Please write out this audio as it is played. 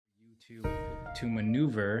to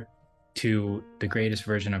maneuver to the greatest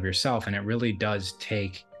version of yourself. And it really does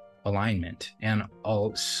take alignment. And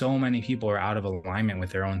so many people are out of alignment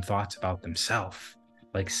with their own thoughts about themselves.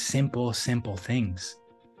 Like simple things,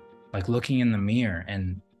 like looking in the mirror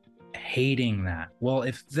and hating that. Well,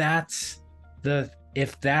 if that's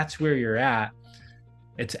where you're at,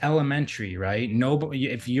 it's elementary, right? Nobody,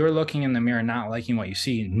 if you're looking in the mirror not liking what you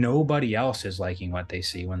see, nobody else is liking what they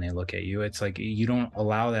see when they look at you. It's like you don't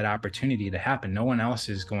allow that opportunity to happen. No one else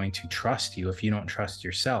is going to trust you if you don't trust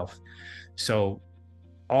yourself. So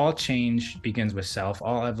all change begins with self.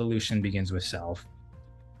 All evolution begins with self.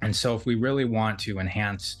 And so if we really want to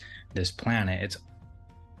enhance this planet,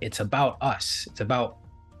 it's about us. It's about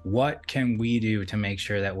what can we do to make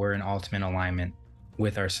sure that we're in ultimate alignment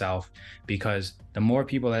with ourselves, because the more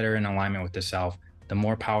people that are in alignment with the self, the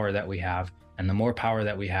more power that we have, and the more power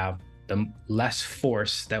that we have, the less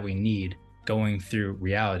force that we need going through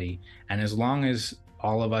reality. And as long as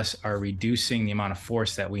all of us are reducing the amount of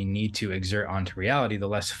force that we need to exert onto reality, the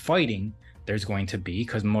less fighting there's going to be,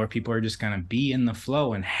 because more people are just going to be in the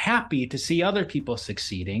flow and happy to see other people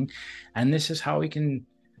succeeding. And this is how we can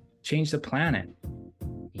change the planet.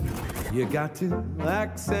 You got to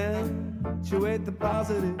accentuate the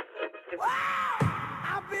positive. Wow,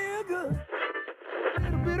 I feel good. A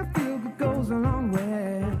little bit of feel good goes a long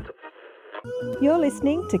way. You're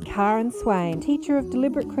listening to Karen Swain, teacher of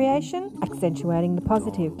deliberate creation, accentuating the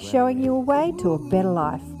positive, showing you a way to a better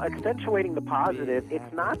life. Accentuating the positive,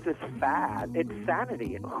 it's not just fad, it's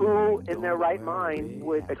sanity. Who in their right mind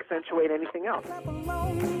would accentuate anything else?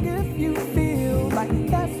 If you feel like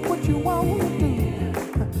that's what you want to do.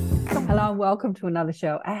 Hello and welcome to another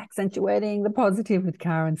show, Accentuating the Positive with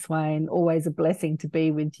Karen Swain. Always a blessing to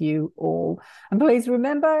be with you all. And please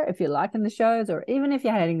remember, if you're liking the shows or even if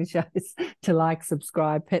you're hating the shows, to like,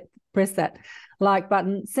 subscribe, press that like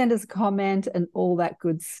button, send us a comment and all that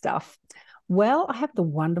good stuff. Well, I have the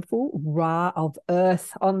wonderful Ra of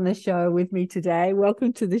Earth on the show with me today.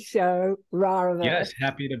 Welcome to the show, Ra of Earth. Yes,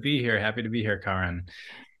 happy to be here. Happy to be here, Karen.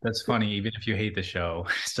 That's funny. Even if you hate the show,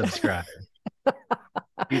 subscribe.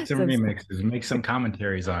 Do some remixes, make some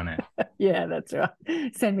commentaries on it. Yeah, that's right.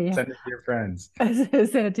 Send it to your friends.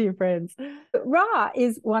 Send it to your friends. Ra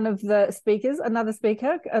is one of the speakers, another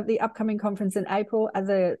speaker at the upcoming conference in April at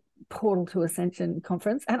the Portal to Ascension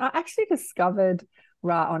conference. And I actually discovered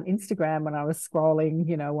Ra on Instagram when I was scrolling,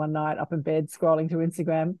 one night up in bed, scrolling through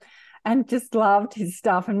Instagram, and just loved his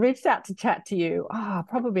stuff and reached out to chat to you,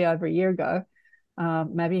 probably over a year ago.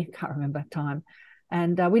 Maybe, I can't remember time.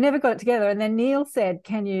 And we never got it together. And then Neil said,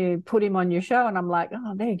 can you put him on your show? And I'm like,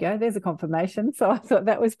 oh, there you go. There's a confirmation. So I thought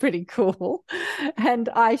that was pretty cool. And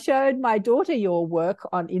I showed my daughter your work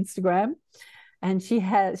on Instagram and she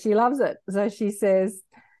loves it. So she says,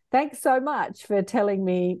 thanks so much for telling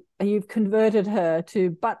me you've converted her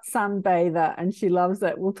to butt sunbather, and she loves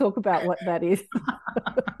it. We'll talk about what that is.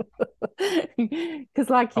 Because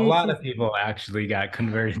a lot of people actually got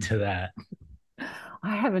converted to that.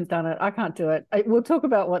 I haven't done it. I can't do it. We'll talk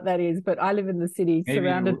about what that is, but I live in the city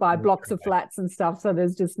surrounded by blocks of flats and stuff, so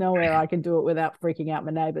there's just nowhere I can do it without freaking out my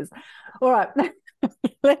neighbours. All right,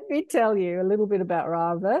 let me tell you a little bit about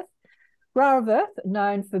Ra of Earth. Ra of Earth,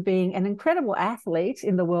 known for being an incredible athlete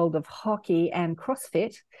in the world of hockey and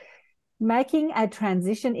CrossFit, making a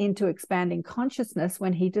transition into expanding consciousness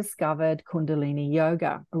when he discovered Kundalini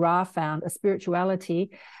Yoga. Ra found a spirituality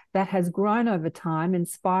that has grown over time,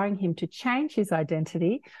 inspiring him to change his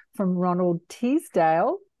identity from Ronald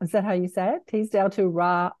Teasdale, is that how you say it? Teasdale, to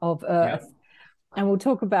Ra of Earth. Yep. And we'll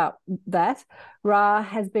talk about that. Ra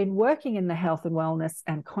has been working in the health and wellness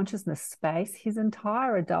and consciousness space his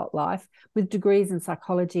entire adult life with degrees in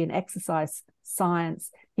psychology and exercise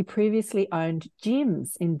science. He previously owned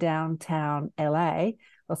gyms in downtown LA,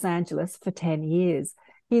 Los Angeles, for 10 years.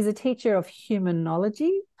 He is a teacher of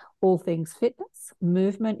humanology, all things fitness,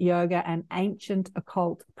 movement, yoga, and ancient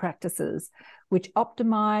occult practices, which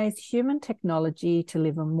optimize human technology to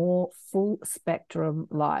live a more full spectrum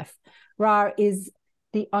life. Ra is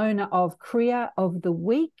the owner of Kriya of the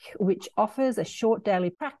Week, which offers a short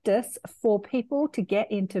daily practice for people to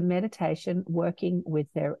get into meditation, working with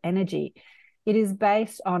their energy. It is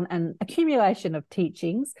based on an accumulation of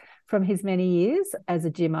teachings from his many years as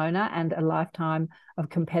a gym owner and a lifetime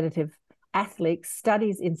of competitive athletes,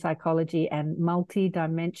 studies in psychology and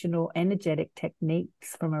multi-dimensional energetic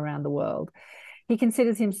techniques from around the world. He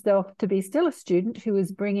considers himself to be still a student who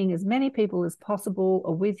is bringing as many people as possible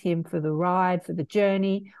with him for the ride, for the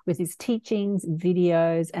journey, with his teachings,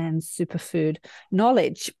 videos, and superfood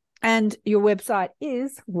knowledge. And your website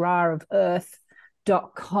is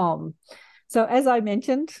raofoearth.com. So as I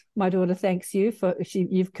mentioned, my daughter thanks you for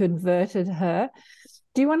you've converted her.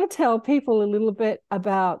 Do you want to tell people a little bit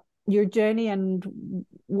about your journey and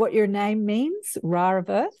what your name means, Ra of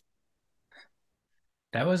Earth?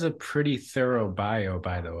 That was a pretty thorough bio,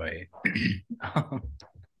 by the way.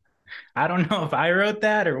 I don't know if I wrote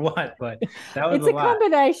that or what, but that was it's a a lot.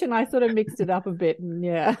 combination. I sort of mixed it up a bit, and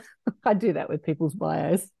yeah, I do that with people's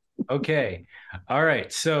bios. Okay. All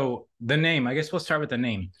right. So the name, I guess we'll start with the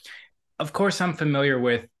name. Of course, I'm familiar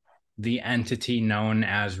with the entity known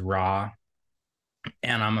as Ra,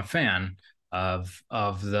 and I'm a fan of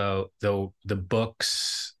the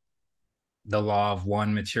books, the Law of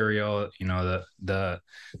One material, the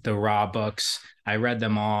Ra books. I read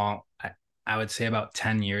them all, I would say about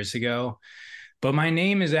 10 years ago. But my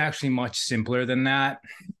name is actually much simpler than that.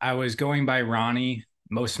 I was going by Ronnie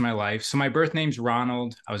most of my life. So my birth name's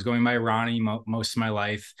Ronald. I was going by Ronnie most of my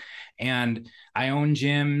life. And I own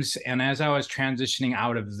gyms. And as I was transitioning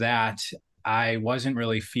out of that, I wasn't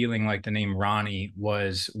really feeling like the name Ronnie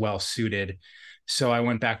was well suited. So I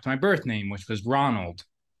went back to my birth name, which was Ronald.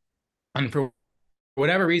 And for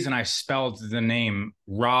whatever reason, I spelled the name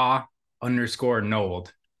Ra_Nold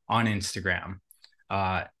on Instagram,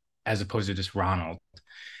 as opposed to just Ronald.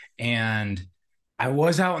 And I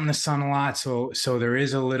was out in the sun a lot, so there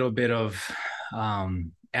is a little bit of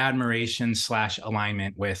admiration /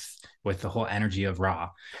 alignment with the whole energy of Ra.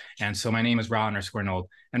 And so my name is Ra_Nold,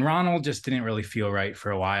 and Ronald just didn't really feel right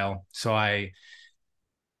for a while. So I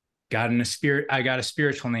got a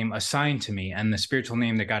spiritual name assigned to me, and the spiritual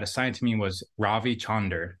name that got assigned to me was Ravi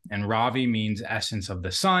Chandar. And Ravi means essence of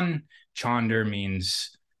the sun, Chandar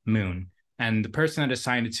means moon. And the person that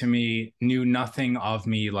assigned it to me knew nothing of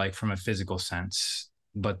me like from a physical sense,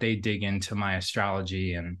 but they dig into my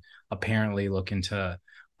astrology and apparently look into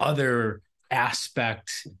other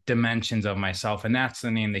dimensions of myself. And that's the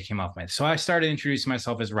name they came up with. So I started introducing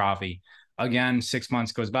myself as Ravi. Again, 6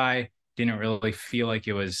 months goes by, didn't really feel like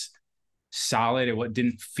it was solid. It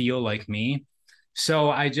didn't feel like me. So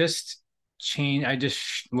I just changed. I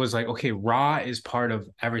just was like, okay, Ra is part of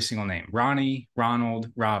every single name. Ronnie, Ronald,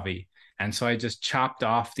 Ravi. And so I just chopped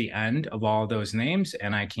off the end of all those names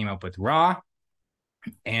and I came up with Ra.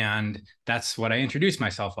 And that's what I introduced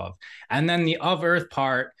myself of. And then the of Earth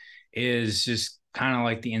part is just kind of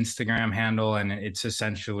like the Instagram handle. And it's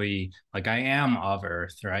essentially like I am of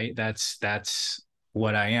Earth, right? That's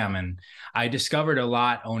what I am. And I discovered a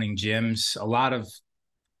lot owning gyms, a lot of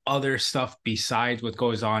other stuff besides what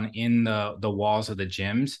goes on in the walls of the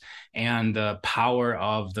gyms, and the power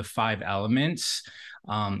of the 5 elements,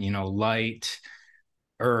 light,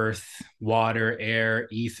 earth, water, air,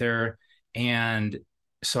 ether. And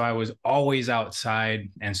so I was always outside.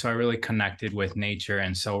 And so I really connected with nature.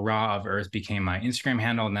 And so Ra of Earth became my Instagram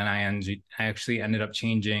handle. And then I actually ended up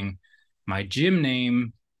changing my gym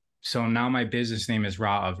name. So now my business name is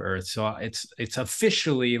Ra of Earth. So it's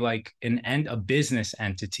officially like a business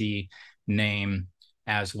entity name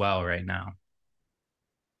as well right now.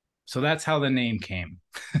 So that's how the name came.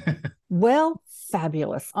 Well,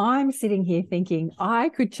 fabulous. I'm sitting here thinking I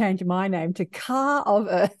could change my name to Car of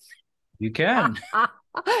Earth. You can.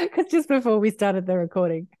 Because just before we started the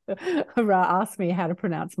recording, Ra asked me how to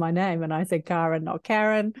pronounce my name, and I said Karen, not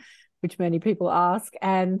Karen, which many people ask.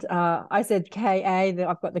 And I said K-A,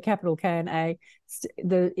 I've got the capital K and A.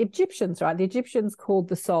 The Egyptians, right? The Egyptians called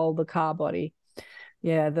the soul the car body.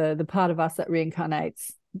 Yeah, the part of us that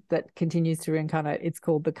reincarnates, that continues to reincarnate, it's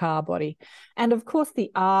called the car body. And of course,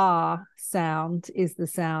 the R sound is the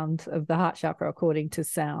sound of the heart chakra, according to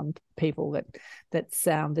sound people that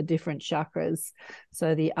sound the different chakras.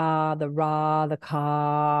 So the R, the Ra, the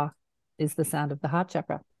Ka is the sound of the heart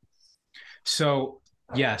chakra. So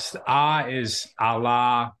yes, Ah is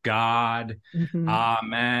Allah, God,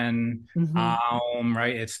 Amen, Aum,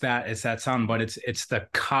 right? It's that sound, but it's the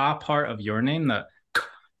Ka part of your name,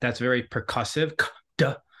 that's very percussive.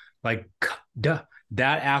 Duh, like duh.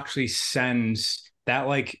 That actually sends that,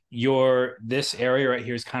 like this area right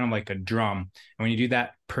here is kind of like a drum. And when you do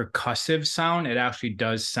that percussive sound, it actually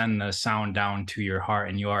does send the sound down to your heart,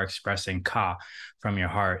 and you are expressing Ka from your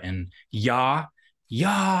heart. And Ya,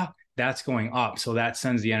 that's going up. So that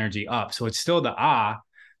sends the energy up. So it's still the Ah.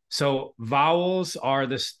 So vowels are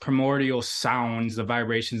the primordial sounds, the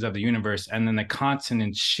vibrations of the universe, and then the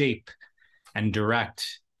consonants shape and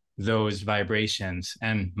direct those vibrations.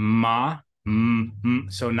 And Ma,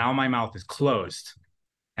 so now my mouth is closed.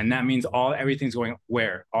 And that means everything's going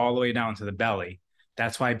where? All the way down to the belly.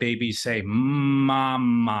 That's why babies say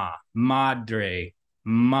mama, madre,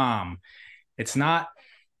 mom. It's not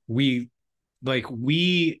we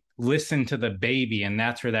listen to the baby, and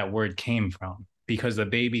that's where that word came from, because the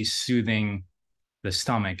baby's soothing the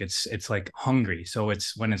stomach. It's like hungry. So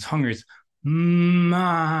it's when it's hungry, it's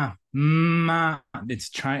ma ma.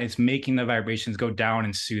 It's making the vibrations go down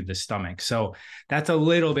and soothe the stomach. So that's a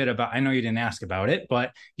little bit about, I know you didn't ask about it,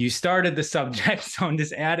 but you started the subject. So I'm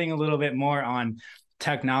just adding a little bit more on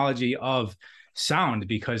technology of sound,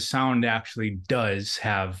 because sound actually does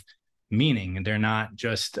have meaning, and they're not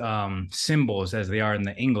just symbols as they are in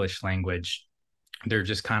the English language. They're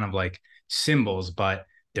just kind of like symbols, but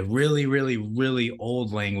the really, really, really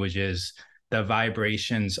old languages, the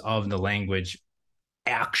vibrations of the language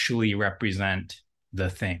actually represent the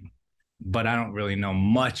thing. But I don't really know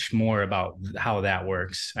much more about how that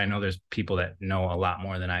works. I know there's people that know a lot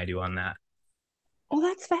more than I do on that. Oh,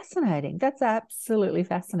 that's fascinating. That's absolutely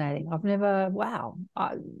fascinating. I've never,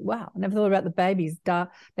 never thought about the babies. Da,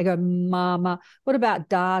 they go mama. What about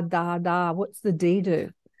da, da, da? What's the D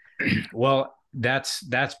do? Well, that's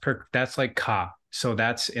like ka. So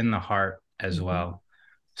that's in the heart as well.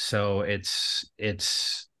 So it's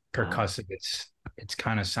percussive. It's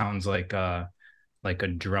kind of sounds like a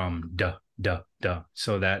drum, duh, duh, duh.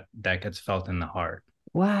 So that gets felt in the heart.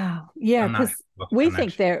 Wow. Yeah, because we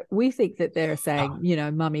think that they're saying,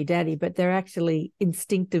 mummy, daddy, but they're actually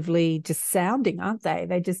instinctively just sounding, aren't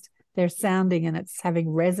they? They're sounding, and it's having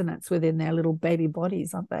resonance within their little baby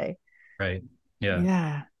bodies, aren't they? Right. Yeah.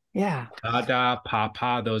 Yeah. Yeah. Da,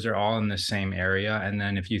 pa, those are all in the same area. And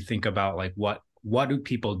then if you think about like what do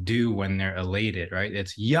people do when they're elated, right?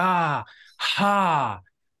 It's ya, ha,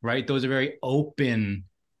 right? Those are very open.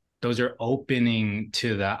 Those are opening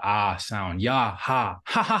to the ah sound. Ya, ha,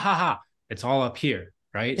 ha, ha, ha, ha. It's all up here,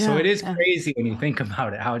 right? Yeah, so it is crazy when you think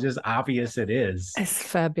about it, how just obvious it is. It's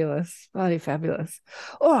fabulous. Bloody fabulous.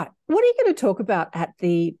 All right. What are you going to talk about at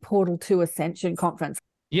the Portal to Ascension conference?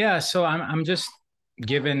 Yeah, so I'm just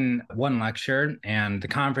given one lecture, and the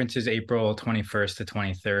conference is April 21st to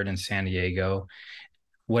 23rd in San Diego.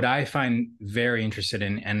 What I find very interested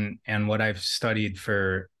in, and what I've studied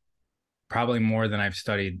for probably more than I've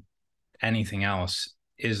studied anything else,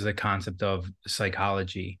 is the concept of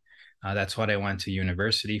psychology. That's what I went to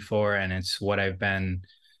university for, and it's what I've been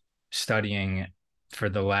studying for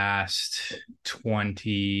the last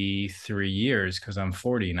 23 years, because I'm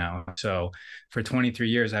 40 now. So for 23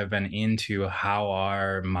 years, I've been into how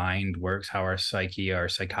our mind works, how our psyche, our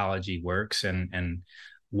psychology works, and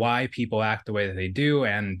why people act the way that they do,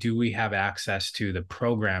 and do we have access to the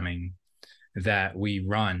programming that we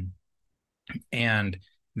run. And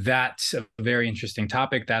that's a very interesting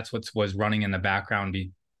topic. That's what was running in the background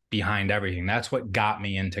behind everything. That's what got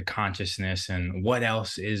me into consciousness and what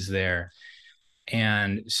else is there.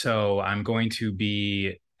 And so I'm going to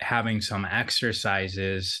be having some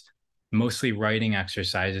exercises, mostly writing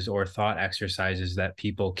exercises or thought exercises, that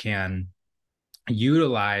people can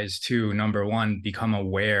utilize to, number one, become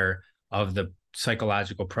aware of the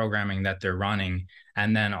psychological programming that they're running,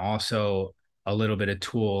 and then also a little bit of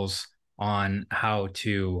tools on how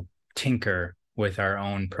to tinker with our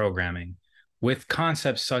own programming with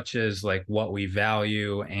concepts such as like what we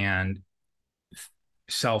value and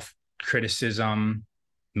self-criticism,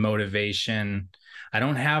 motivation. I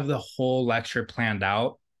don't have the whole lecture planned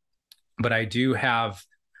out, but I do have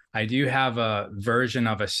a version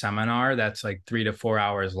of a seminar that's like 3 to 4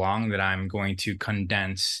 hours long that I'm going to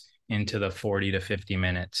condense into the 40 to 50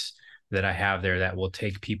 minutes that I have there, that will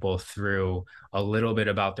take people through a little bit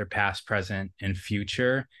about their past, present, and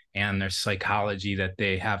future, and their psychology that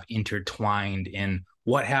they have intertwined in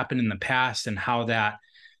what happened in the past and how that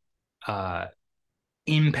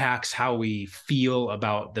impacts how we feel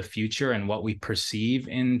about the future and what we perceive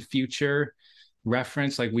in future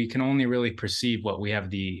reference. Like, we can only really perceive what we have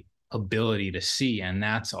the ability to see, and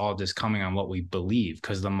that's all just coming on what we believe,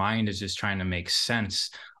 because the mind is just trying to make sense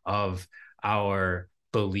of our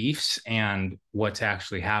beliefs and what's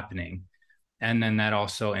actually happening. And then that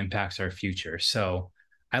also impacts our future. So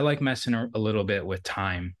I like messing a little bit with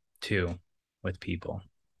time too, with people,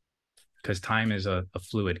 because time is a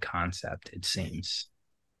fluid concept, it seems.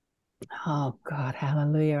 Oh God,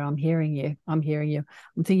 hallelujah. I'm hearing you. I'm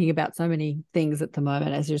thinking about so many things at the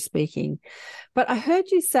moment as you're speaking. But I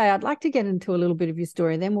heard you say, I'd like to get into a little bit of your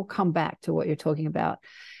story, and then we'll come back to what you're talking about,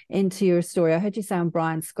 into your story. I heard you say on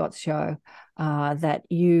Brian Scott's show that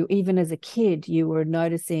you, even as a kid, you were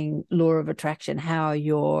noticing law of attraction, how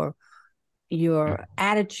your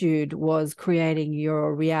attitude was creating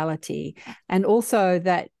your reality, and also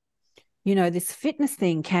that, you know, this fitness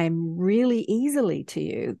thing came really easily to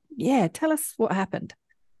you. Yeah, tell us what happened.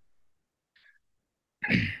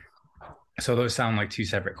 So those sound like two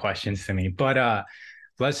separate questions to me, but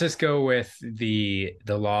let's just go with the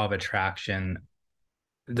law of attraction.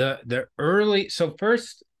 the early, so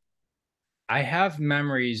first I have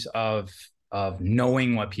memories of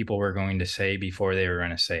knowing what people were going to say before they were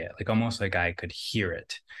going to say it, like almost like I could hear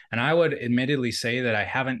it. And I would admittedly say that I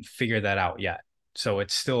haven't figured that out yet. So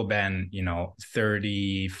it's still been,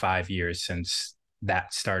 35 years since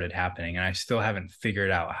that started happening, and I still haven't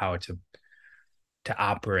figured out how to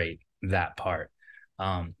operate that part.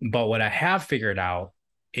 But what I have figured out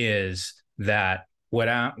is that what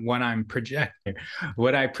I'm projecting,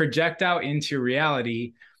 what I project out into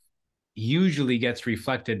reality usually gets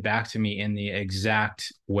reflected back to me in the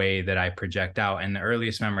exact way that I project out. And the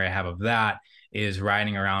earliest memory I have of that is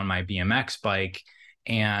riding around my BMX bike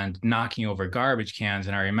and knocking over garbage cans.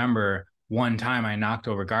 And I remember one time I knocked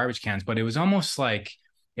over garbage cans, but it was almost like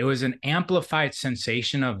it was an amplified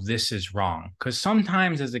sensation of this is wrong. Because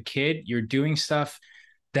sometimes as a kid, you're doing stuff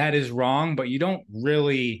that is wrong, but you don't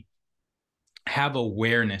really have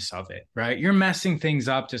awareness of it, right? You're messing things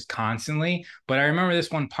up just constantly. But I remember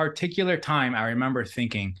this one particular time, I remember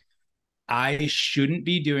thinking, I shouldn't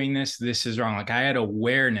be doing this. This is wrong. Like I had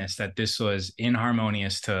awareness that this was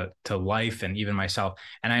inharmonious to life and even myself.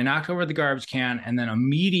 And I knocked over the garbage can, and then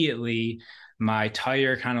immediately my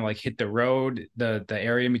tire kind of like hit the road, the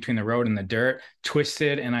area in between the road and the dirt,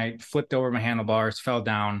 twisted, and I flipped over my handlebars, fell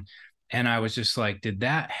down. And I was just like, did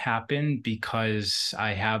that happen because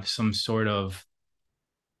I have some sort of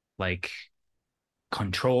like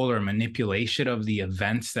control or manipulation of the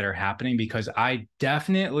events that are happening? Because I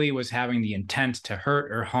definitely was having the intent to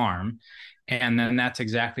hurt or harm. And then that's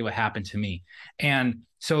exactly what happened to me. And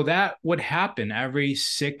so that would happen every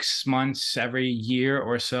 6 months, every year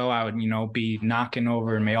or so. I would, be knocking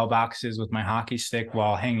over mailboxes with my hockey stick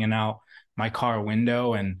while hanging out my car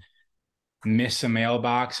window and miss a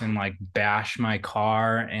mailbox and like bash my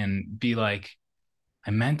car and be like, I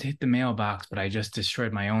meant to hit the mailbox, but I just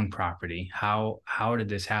destroyed my own property. How did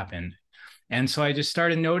this happen? And so I just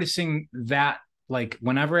started noticing that like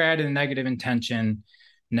whenever I had a negative intention,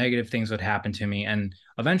 negative things would happen to me. And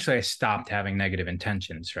eventually I stopped having negative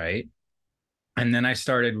intentions, right? And then I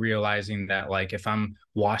started realizing that like if I'm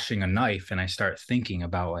washing a knife and I start thinking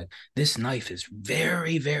about like this knife is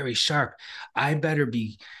very, very sharp, I better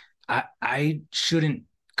be I shouldn't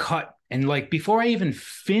cut. And like before I even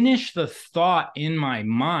finish the thought in my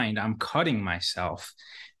mind, I'm cutting myself.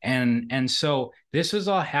 And so this was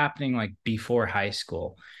all happening like before high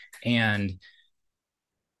school. And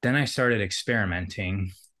then I started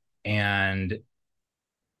experimenting and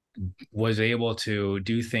was able to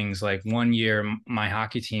do things like one year my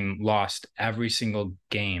hockey team lost every single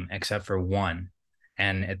game except for one.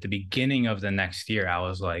 And at the beginning of the next year, I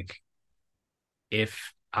was like,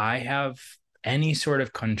 if I have any sort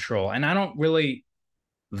of control, and I don't really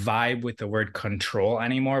vibe with the word control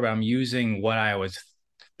anymore, but I'm using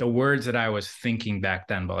the words that I was thinking back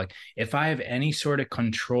then. But like, if I have any sort of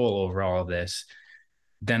control over all of this,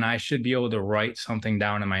 then I should be able to write something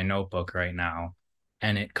down in my notebook right now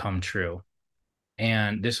and it come true.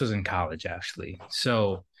 And this was in college, actually.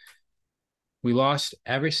 So we lost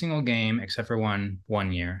every single game except for one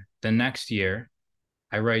year. The next year,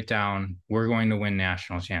 I write down, we're going to win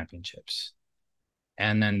national championships.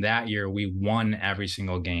 And then that year we won every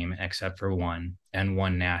single game except for one and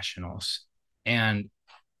won nationals. And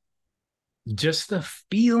just the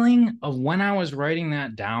feeling of when I was writing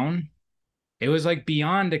that down, it was like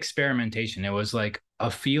beyond experimentation. It was like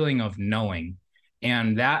a feeling of knowing.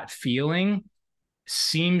 And that feeling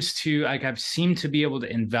seems to like I've seemed to be able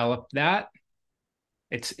to envelop that.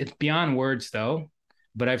 It's beyond words though,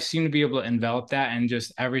 but I've seemed to be able to envelop that, and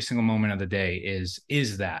just every single moment of the day is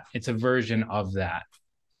that. It's a version of that.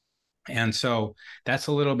 And so that's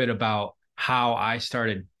a little bit about how I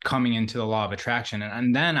started coming into the law of attraction.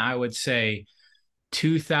 And then I would say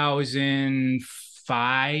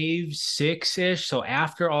 2005, 6-ish. So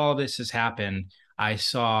after all this has happened, I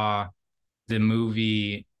saw the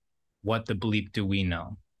movie What the Bleep Do We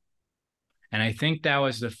Know? And I think that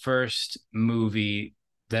was the first movie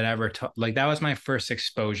that ever like that was my first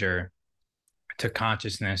exposure to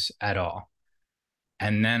consciousness at all.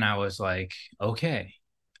 And then I was like, okay,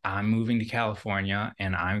 I'm moving to California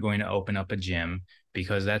and I'm going to open up a gym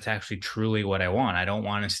because that's actually truly what I want. I don't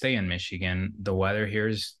want to stay in Michigan. The weather here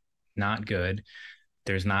is not good.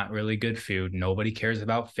 There's not really good food. Nobody cares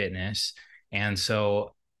about fitness. And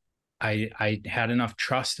so I had enough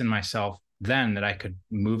trust in myself then that I could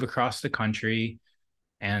move across the country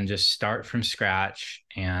and just start from scratch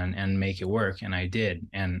and make it work. And I did.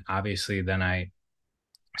 And obviously then I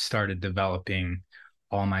started developing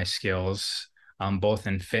all my skills, both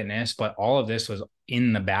in fitness, but all of this was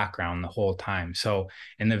in the background the whole time. So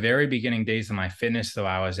in the very beginning days of my fitness, though,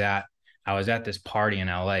 I was at I was at this party in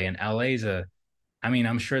LA, and LA's I mean,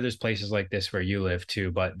 I'm sure there's places like this where you live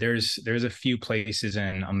too, but there's a few places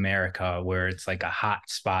in America where it's like a hot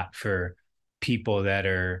spot for people that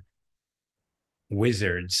are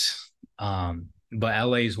wizards. But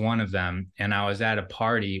LA is one of them. And I was at a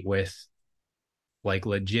party with like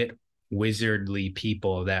legit wizardly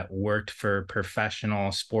people that worked for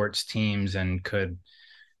professional sports teams and could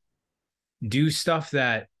do stuff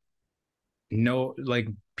that no, like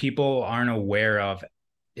people aren't aware of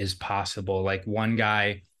is possible. Like one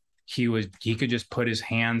guy, he could just put his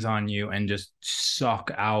hands on you and just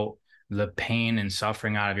suck out the pain and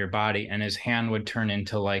suffering out of your body, and his hand would turn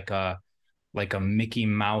into like a Mickey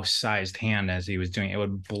Mouse sized hand as he was doing it. It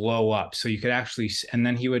would blow up. So you could actually, and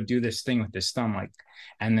then he would do this thing with his thumb, like,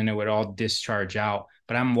 and then it would all discharge out.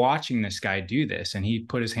 But I'm watching this guy do this, and he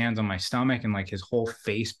put his hands on my stomach, and like his whole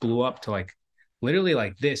face blew up to like literally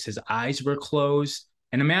like this. His eyes were closed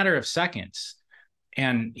in a matter of seconds.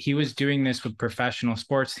 And he was doing this with professional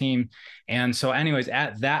sports team. And so anyways,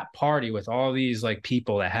 at that party with all these like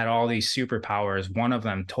people that had all these superpowers, one of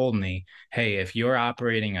them told me, hey, if you're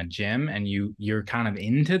operating a gym and you're kind of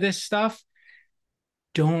into this stuff,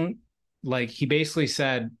 don't, like, he basically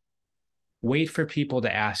said, wait for people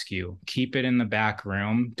to ask you, keep it in the back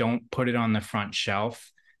room, don't put it on the front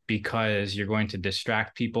shelf, because you're going to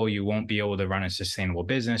distract people. You won't be able to run a sustainable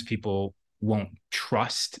business. People won't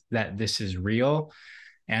trust that this is real.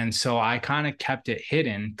 And so I kind of kept it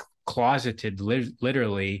hidden, closeted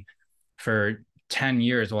literally for 10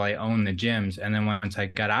 years while I owned the gyms. And then once I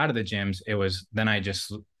got out of the gyms,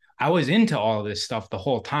 I was into all this stuff the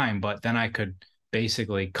whole time, but then I could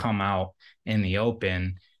basically come out in the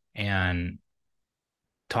open and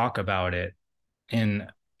talk about it in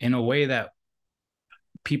a way that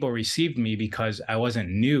people received me, because I wasn't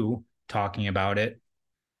new talking about it,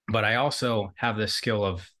 but I also have the skill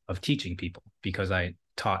of teaching people, because I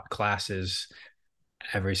taught classes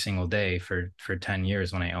every single day for 10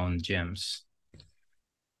 years when I owned gyms.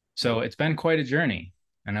 So it's been quite a journey,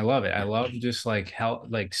 and I love it. I love just like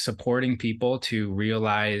supporting people to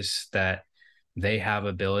realize that they have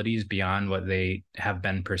abilities beyond what they have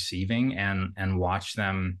been perceiving, and watch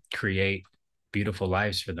them create beautiful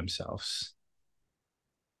lives for themselves.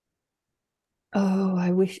 Oh,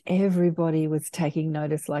 I wish everybody was taking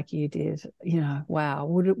notice like you did. Wow,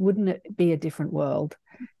 wouldn't it be a different world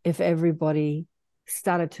if everybody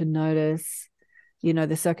started to notice,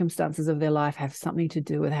 the circumstances of their life have something to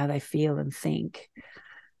do with how they feel and think,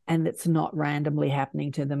 and it's not randomly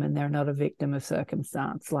happening to them, and they're not a victim of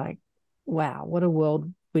circumstance. Like, wow, what a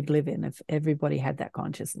world we'd live in if everybody had that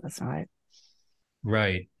consciousness, right?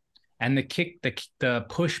 Right. And the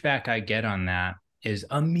pushback I get on that is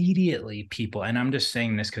immediately people, and I'm just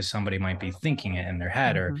saying this because somebody might be thinking it in their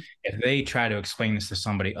head, or if they try to explain this to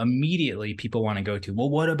somebody, immediately people want to go to,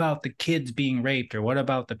 well, what about the kids being raped, or what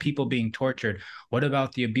about the people being tortured? What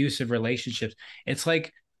about the abusive relationships? It's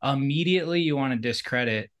like immediately you want to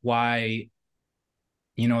discredit why,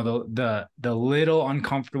 the little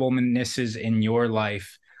uncomfortablenesses in your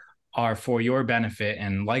life are for your benefit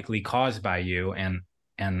and likely caused by you, and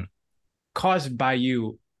caused by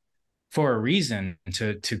you for a reason,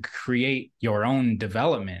 to create your own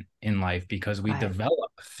development in life, because we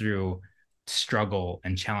develop through struggle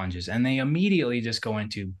and challenges. And they immediately just go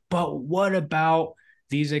into, but what about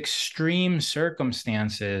these extreme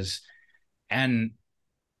circumstances? And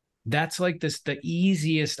that's like the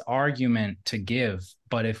easiest argument to give.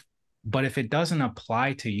 But if it doesn't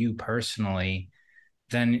apply to you personally,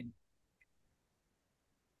 then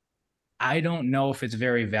I don't know if it's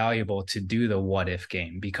very valuable to do the what if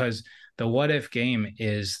game, because the what if game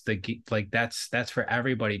is that's for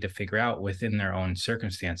everybody to figure out within their own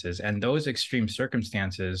circumstances. And those extreme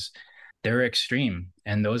circumstances, they're extreme.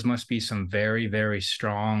 And those must be some very, very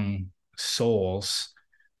strong souls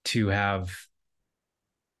to have,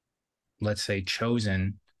 let's say,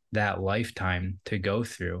 chosen that lifetime to go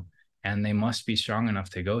through. And they must be strong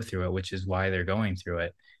enough to go through it, which is why they're going through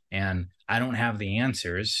it. And I don't have the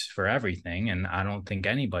answers for everything, and I don't think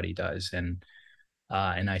anybody does. And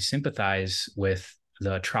I sympathize with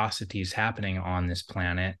the atrocities happening on this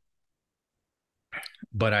planet,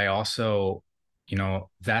 but I also,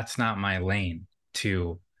 that's not my lane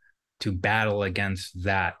to battle against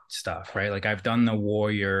that stuff, right? Like I've done the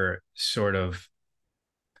warrior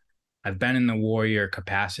I've been in the warrior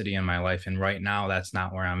capacity in my life, and right now that's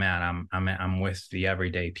not where I'm at. I'm with the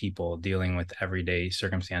everyday people, dealing with everyday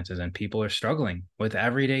circumstances, and people are struggling with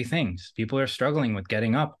everyday things. People are struggling with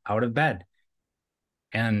getting up out of bed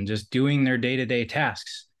and just doing their day-to-day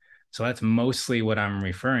tasks. So that's mostly what I'm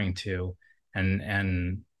referring to.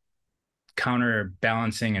 And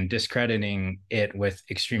counterbalancing and discrediting it with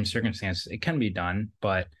extreme circumstances, it can be done,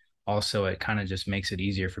 but also it kind of just makes it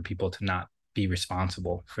easier for people to not be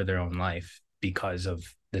responsible for their own life because of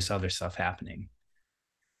this other stuff happening.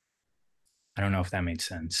 I don't know if that made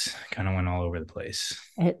sense. Kind of went all over the place.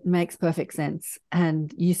 It makes perfect sense.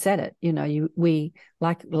 And you said it, we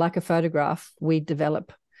like a photograph, we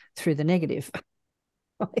develop through the negative.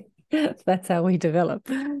 That's how we develop.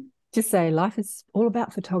 Just say life is all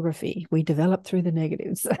about photography. We develop through the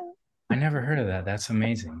negatives. I never heard of that. That's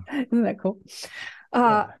amazing. Isn't that cool?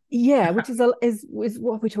 Which is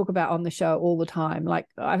what we talk about on the show all the time. Like,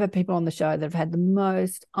 I've had people on the show that have had the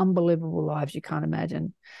most unbelievable lives you can't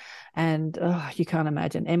imagine. And you can't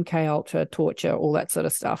imagine MK Ultra, torture, all that sort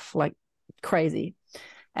of stuff, like crazy.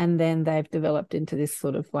 And then they've developed into this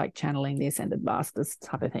sort of like channeling the ascended masters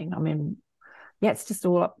type of thing. I mean, yeah, it's just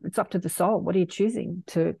it's up to the soul. What are you choosing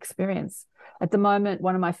to experience? At the moment,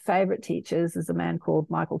 one of my favorite teachers is a man called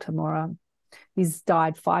Michael Tamura. He's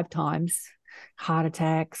died 5 times, heart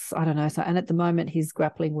attacks, I don't know. So, and at the moment he's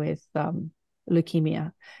grappling with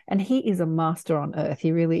leukemia, and he is a master on earth.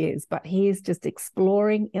 He really is. But he is just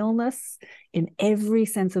exploring illness in every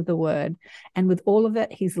sense of the word, and with all of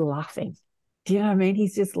it he's laughing. Do you know what I mean?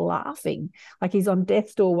 He's just laughing, like he's on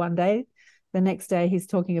death's door one day, the next day he's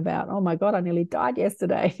talking about, oh my god, I nearly died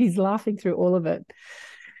yesterday. He's laughing through all of it.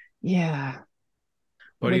 Yeah.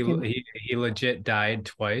 But he legit died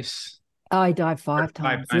twice. Oh, he died 5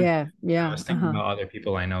 times. Yeah. I was thinking about other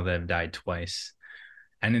people I know that have died twice.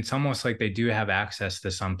 And it's almost like they do have access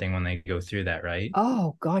to something when they go through that, right?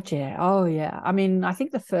 Oh, God, yeah. Oh, yeah. I mean, I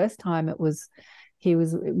think the first time he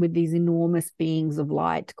was with these enormous beings of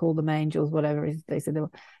light, call them angels, whatever they said they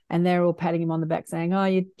were, and they're all patting him on the back saying, oh,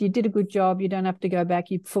 you did a good job. You don't have to go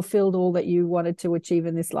back. You fulfilled all that you wanted to achieve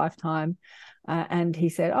in this lifetime. And he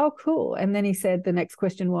said, oh, cool. And then he said the next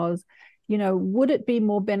question was, would it be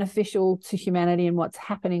more beneficial to humanity and what's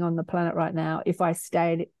happening on the planet right now if I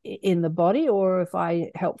stayed in the body or if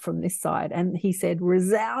I helped from this side? And he said,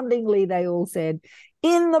 resoundingly, they all said,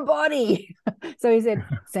 in the body. So he said,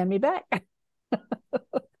 send me back.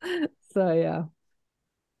 So, yeah.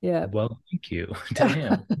 Yeah. Well, thank you to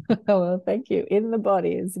him. Well, thank you. In the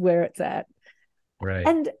body is where it's at. Right.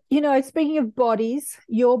 And, speaking of bodies,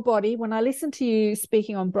 your body, when I listened to you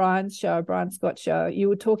speaking on Brian Scott show, you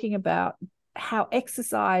were talking about how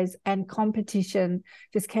exercise and competition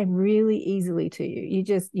just came really easily to you.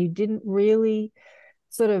 You didn't really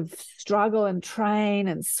sort of struggle and train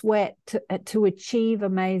and sweat to achieve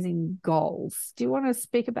amazing goals. Do you want to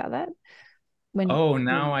speak about that?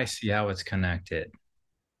 Now I see how it's connected.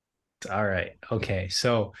 All right. Okay.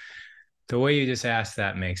 So the way you just asked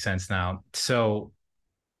that makes sense now. So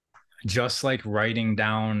just like writing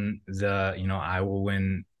down I will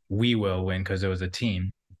win, we will win, because it was a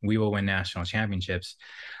team, we will win national championships.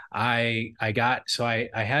 I had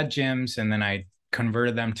gyms, and then I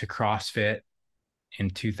converted them to CrossFit in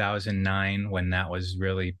 2009 when that was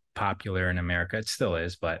really popular in America. It still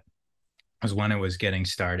is, but it was when it was getting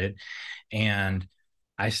started. And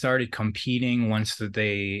I started competing once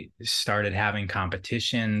they started having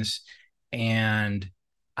competitions. And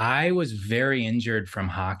I was very injured from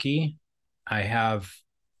hockey. I don't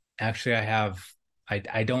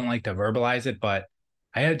like to verbalize it, but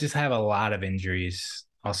I just have a lot of injuries.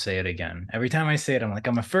 I'll say it again. Every time I say it, I'm like,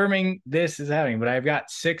 I'm affirming this is happening, but I've got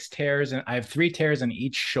 6 tears, and I have 3 tears in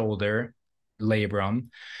each shoulder, labrum.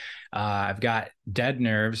 I've got dead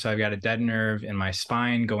nerves. So I've got a dead nerve in my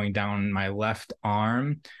spine going down my left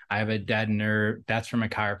arm. I have a dead nerve. That's from a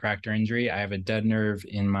chiropractor injury. I have a dead nerve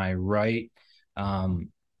in my right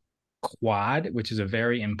quad, which is a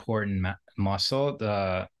very important muscle.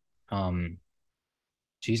 I'm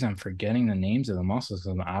forgetting the names of the muscles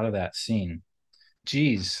because I'm out of that scene.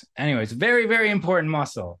 Anyway, it's a very, very important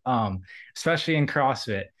muscle, especially in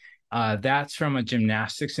CrossFit. That's from a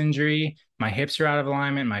gymnastics injury. My hips are out of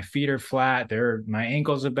alignment. My feet are flat. My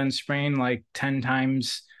ankles have been sprained like 10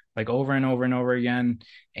 times, like over and over and over again.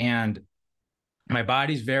 And my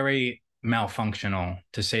body's very malfunctional,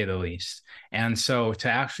 to say the least. And so to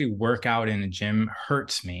actually work out in a gym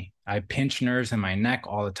hurts me. I pinch nerves in my neck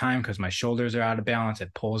all the time because my shoulders are out of balance.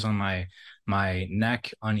 It pulls on my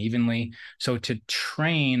neck unevenly. So to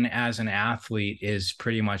train as an athlete is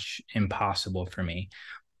pretty much impossible for me.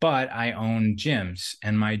 But I own gyms,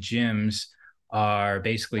 and my gyms are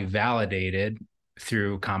basically validated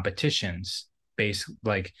through competitions.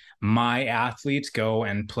 Like my athletes go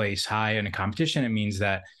and place high in a competition. It means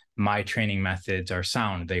that my training methods are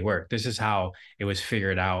sound. They work. This is how it was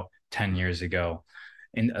figured out 10 years ago.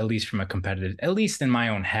 at least from a competitive, at least in my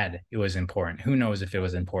own head, it was important. Who knows if it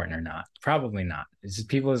was important or not? Probably not. It's just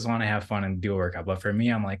people just want to have fun and do a workout. But for me,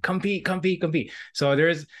 I'm like, compete, compete, compete. So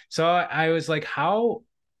I was like, how?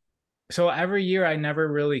 So every year I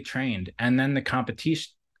never really trained. And then the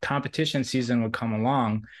competition season would come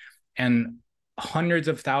along, and hundreds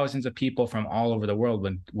of thousands of people from all over the world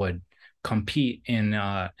would compete in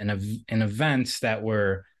events that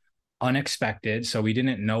were unexpected. So we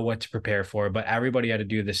didn't know what to prepare for, but everybody had to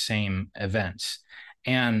do the same events.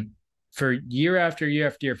 And for year after year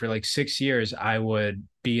after year, for like 6 years, I would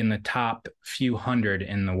be in the top few hundred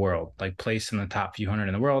in the world, like placed in the top few hundred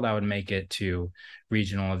in the world. I would make it to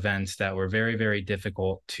regional events that were very, very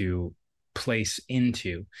difficult to place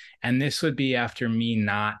into. And this would be after me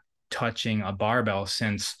not touching a barbell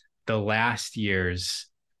since the last year's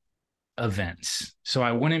events. So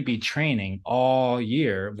I wouldn't be training all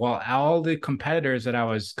year while all the competitors that I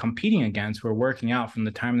was competing against were working out from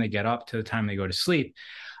the time they get up to the time they go to sleep.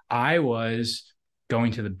 I was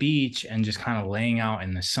going to the beach and just kind of laying out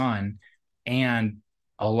in the sun. And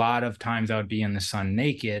a lot of times I would be in the sun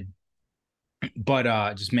naked,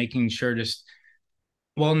 but just making sure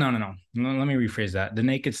well, no. Let me rephrase that. The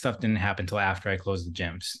naked stuff didn't happen until after I closed the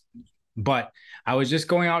gyms. But I was just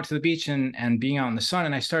going out to the beach and being out in the sun.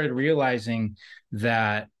 And I started realizing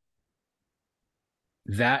that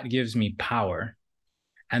gives me power.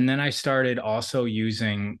 And then I started also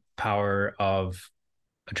using power of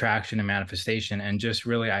attraction and manifestation and just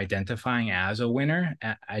really identifying as a winner,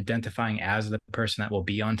 identifying as the person that will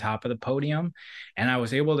be on top of the podium. And I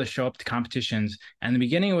was able to show up to competitions. And in the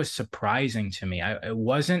beginning, it was surprising to me. It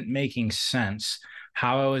wasn't making sense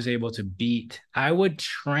how I was able to beat. I would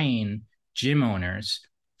train gym owners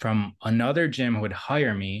from another gym who would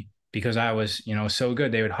hire me because I was, so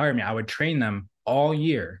good. They would hire me. I would train them all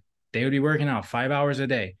year. They would be working out 5 hours a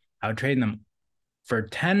day. I would train them for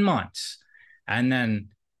 10 months. And then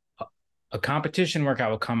a competition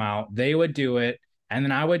workout would come out. They would do it. And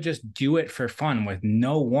then I would just do it for fun with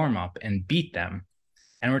no warm up and beat them.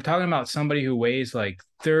 And we're talking about somebody who weighs like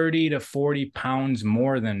 30 to 40 pounds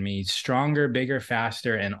more than me, stronger, bigger,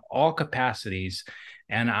 faster in all capacities.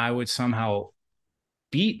 And I would somehow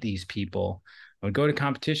beat these people. I would go to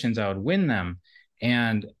competitions, I would win them.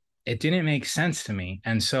 And it didn't make sense to me.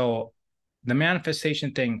 And so the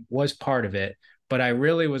manifestation thing was part of it, but I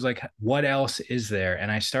really was like, what else is there?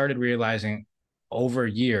 And I started realizing over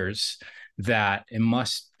years that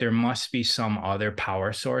there must be some other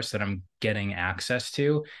power source that I'm getting access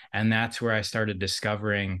to. And that's where I started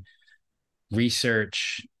discovering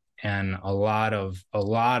research and a lot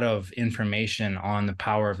of information on the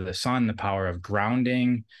power of the sun, the power of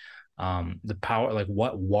grounding, the power, like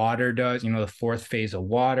what water does, the fourth phase of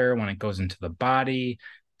water when it goes into the body,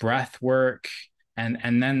 breath work.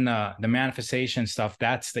 And then the manifestation stuff,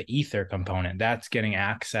 that's the ether component. That's getting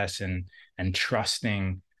access and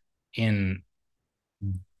trusting in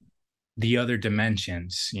the other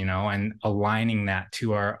dimensions, and aligning that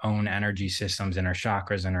to our own energy systems and our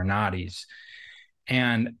chakras and our nadis.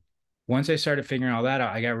 And once I started figuring all that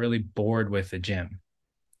out, I got really bored with the gym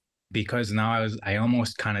because now I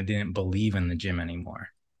almost kind of didn't believe in the gym anymore.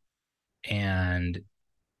 And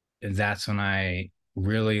that's when I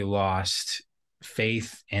really lost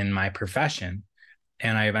faith in my profession.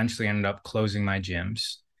 And I eventually ended up closing my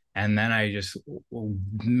gyms. And then I just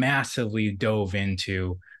massively dove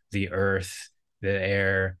into the earth, the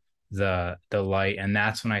air, the light. And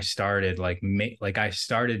that's when I started I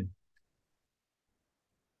started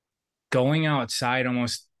going outside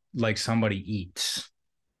almost like somebody eats.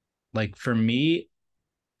 Like for me,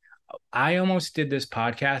 I almost did this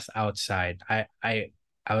podcast outside. I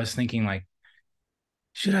was thinking like,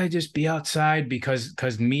 should I just be outside because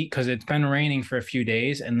it's been raining for a few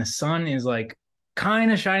days and the sun is like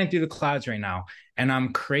kind of shining through the clouds right now. And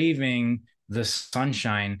I'm craving the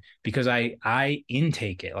sunshine because I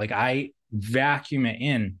intake it. Like I vacuum it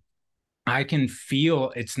in. I can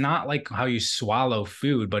feel, it's not like how you swallow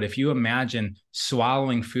food, but if you imagine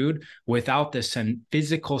swallowing food without the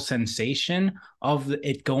physical sensation of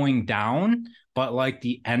it going down, but like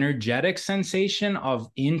the energetic sensation of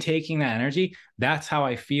intaking that energy, that's how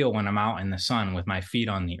I feel when I'm out in the sun with my feet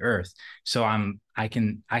on the earth. So I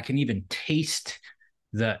can even taste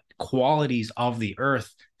the qualities of the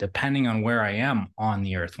earth depending on where I am on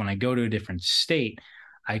the earth. When I go to a different state,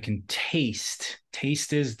 I can taste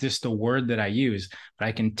is just the word that I use, but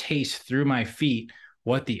I can taste through my feet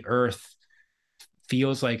what the earth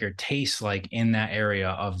feels like or tastes like in that area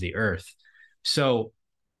of the earth. So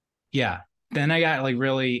yeah, then I got like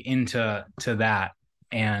really into that.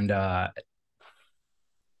 And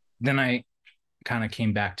then I kind of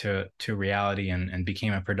came back to reality and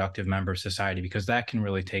became a productive member of society, because that can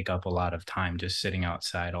really take up a lot of time, just sitting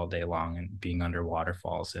outside all day long and being under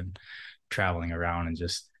waterfalls and traveling around and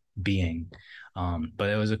just being. But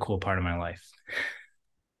it was a cool part of my life.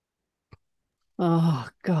 Oh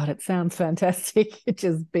God, it sounds fantastic.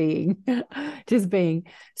 Just being, just being.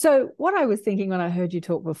 So what I was thinking when I heard you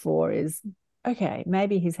talk before is, okay,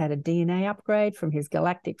 maybe he's had a DNA upgrade from his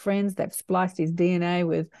galactic friends. They've spliced his DNA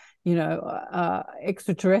with,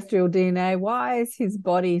 extraterrestrial DNA. Why is his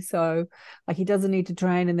body so, like, he doesn't need to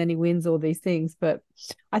train and then he wins all these things? But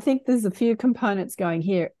I think there's a few components going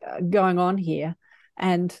on here,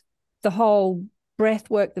 and the whole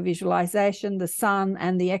breath work, the visualization, the sun,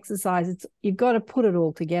 and the exercise. You've got to put it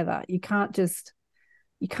all together. You can't just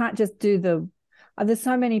do the. There's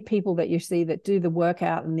so many people that you see that do the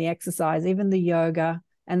workout and the exercise, even the yoga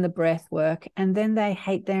and the breath work, and then they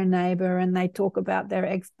hate their neighbor and they talk about their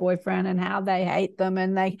ex-boyfriend and how they hate them,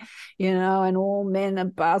 and they, and all men are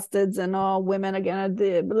bastards and all women are gonna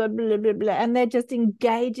do blah blah blah blah, and they're just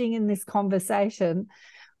engaging in this conversation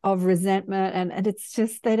of resentment, and it's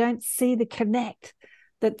just, they don't see the connect,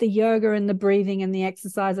 that the yoga and the breathing and the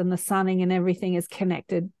exercise and the sunning and everything is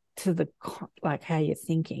connected to the, like, how you're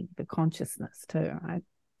thinking, the consciousness too, right?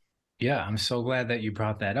 Yeah, I'm so glad that you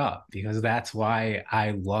brought that up, because that's why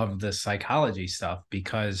I love the psychology stuff,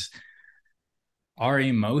 because our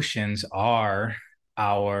emotions are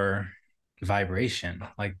our vibration.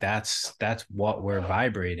 Like that's what we're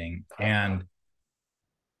vibrating. And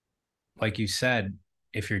like you said,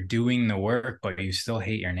 if you're doing the work but you still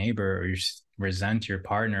hate your neighbor, or you resent your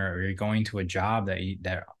partner, or you're going to a job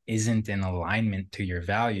that isn't in alignment to your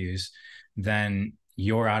values, then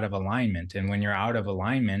you're out of alignment. And when you're out of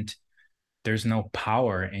alignment, there's no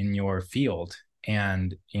power in your field.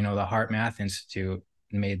 And the HeartMath Institute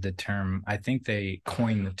made the term, I think they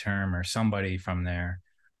coined the term, or somebody from their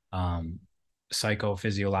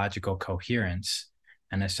psychophysiological coherence.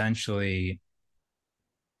 And essentially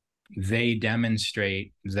they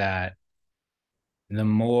demonstrate that the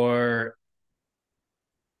more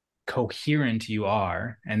coherent you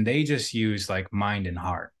are, and they just use like mind and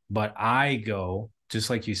heart, but I go, just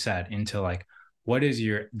like you said, into like, what is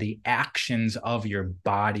the actions of your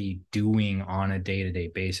body doing on a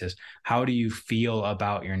day-to-day basis? How do you feel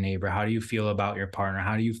about your neighbor? How do you feel about your partner?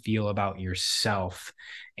 How do you feel about yourself?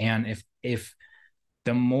 And if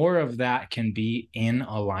the more of that can be in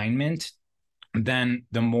alignment, then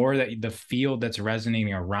the more that the field that's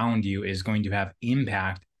resonating around you is going to have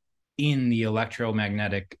impact in the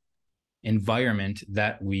electromagnetic environment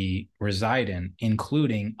that we reside in,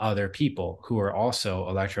 including other people who are also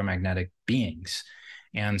electromagnetic beings.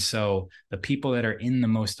 And so the people that are in the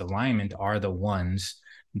most alignment are the ones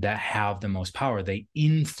that have the most power. They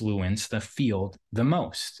influence the field the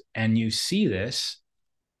most. And you see this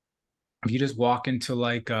if you just walk into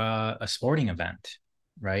like a sporting event,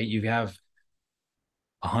 right? You have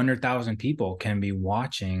 100,000 people can be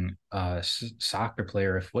watching a soccer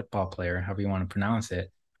player, a football player, however you want to pronounce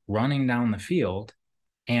it, running down the field,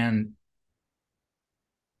 and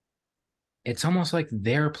it's almost like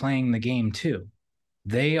they're playing the game too.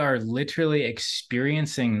 They are literally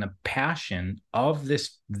experiencing the passion of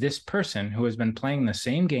this person who has been playing the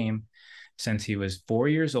same game since he was 4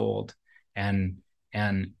 years old, and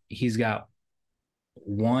he's got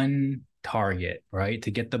one target, right,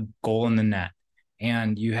 to get the goal in the net.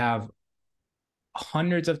 And you have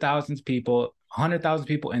hundreds of thousands of people, 100,000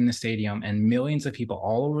 people in the stadium, and millions of people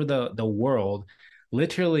all over the world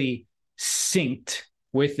literally synced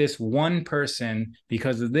with this one person,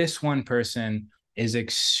 because this one person is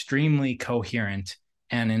extremely coherent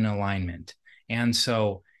and in alignment. And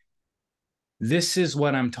so this is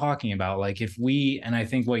what I'm talking about. Like if we, and I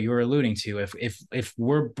think what you were alluding to, if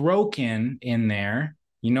we're broken in there,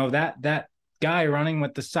 that guy running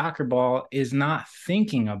with the soccer ball is not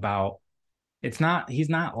thinking about, he's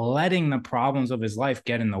not letting the problems of his life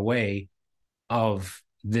get in the way of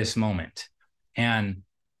this moment. And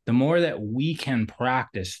the more that we can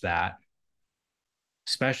practice that,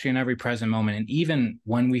 especially in every present moment, and even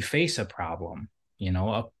when we face a problem,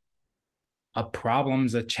 a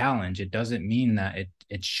problem's a challenge. It doesn't mean that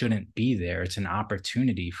it shouldn't be there. It's an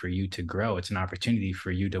opportunity for you to grow. It's an opportunity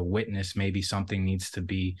for you to witness maybe something needs to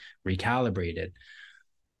be recalibrated.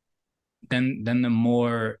 Then the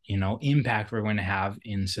more, impact we're going to have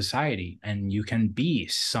in society. And you can be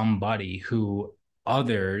somebody who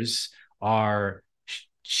others are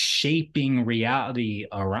shaping reality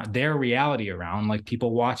around, their reality around. Like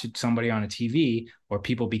people watch somebody on a TV, or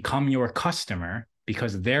people become your customer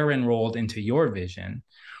because they're enrolled into your vision,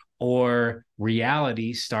 or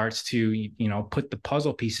reality starts to, put the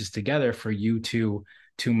puzzle pieces together for you to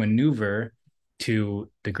maneuver to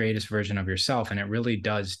the greatest version of yourself. And it really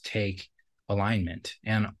does take alignment.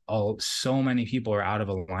 And so many people are out of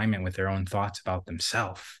alignment with their own thoughts about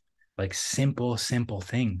themselves, like simple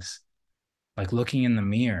things, like looking in the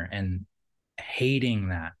mirror and hating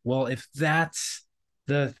that. Well, if that's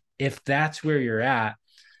where you're at,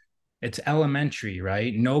 it's elementary,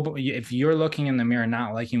 right? Nobody, if you're looking in the mirror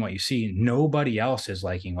not liking what you see, nobody else is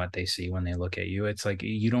liking what they see when they look at you. It's like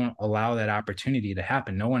you don't allow that opportunity to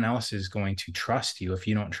happen. No one else is going to trust you if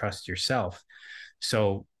you don't trust yourself.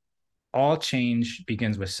 So all change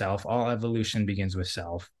begins with self. All evolution begins with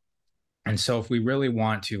self. And so if we really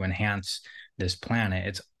want to enhance this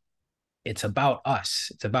planet, it's about us.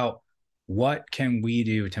 It's about what can we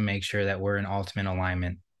do to make sure that we're in ultimate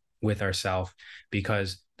alignment with ourselves,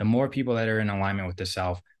 because the more people that are in alignment with the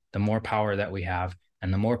self, the more power that we have.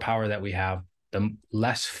 And the more power that we have, the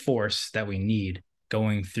less force that we need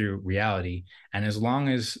going through reality. And as long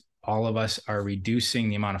as all of us are reducing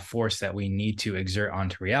the amount of force that we need to exert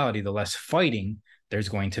onto reality, the less fighting there's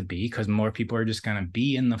going to be, because more people are just going to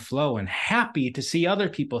be in the flow and happy to see other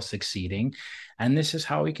people succeeding. And this is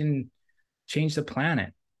how we can change the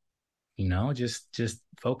planet. Just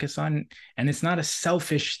focus on, and it's not a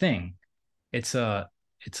selfish thing. It's a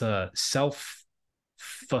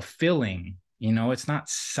self-fulfilling, it's not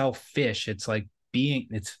selfish. It's like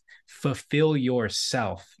it's fulfill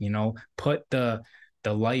yourself, put the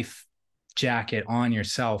life jacket on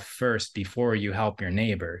yourself first before you help your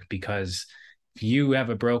neighbor. Because if you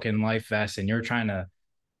have a broken life vest and you're trying to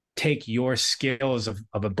take your skills of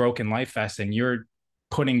a broken life vest and you're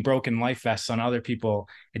putting broken life vests on other people,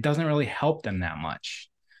 it doesn't really help them that much.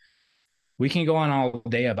 We can go on all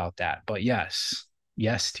day about that, but yes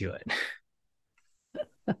to it.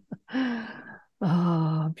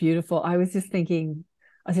 Oh, beautiful. I was just thinking,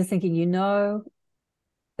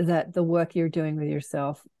 that the work you're doing with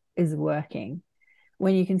yourself is working.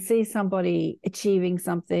 When you can see somebody achieving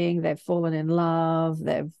something, they've fallen in love,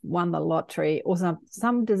 they've won the lottery, or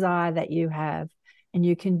some desire that you have, and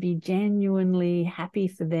you can be genuinely happy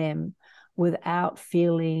for them without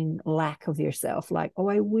feeling lack of yourself. Like, oh,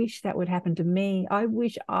 I wish that would happen to me. I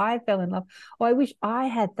wish I fell in love. Oh, I wish I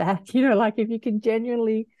had that. Like if you can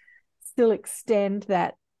genuinely still extend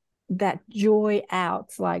that joy out,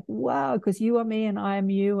 it's like, wow, because you are me and I am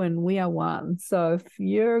you and we are one. So if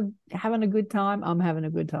you're having a good time, I'm having a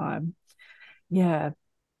good time. Yeah.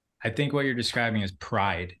 I think what you're describing is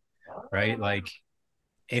pride, right? Like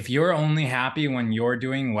if you're only happy when you're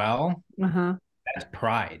doing well, that's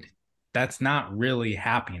pride. That's not really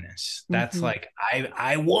happiness. That's like,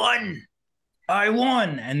 I won.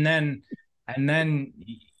 And then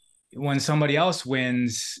when somebody else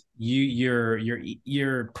wins, your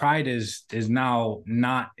pride is now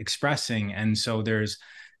not expressing. And so there's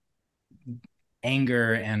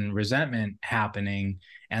anger and resentment happening.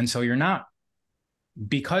 And so you're not,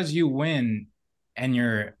 because you win and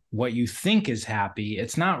you're what you think is happy,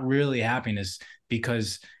 it's not really happiness,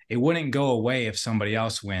 because it wouldn't go away if somebody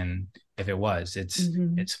else win. If it was, it's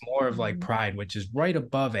more of like pride, which is right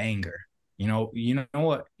above anger. You know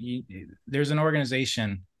what? There's an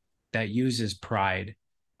organization that uses pride.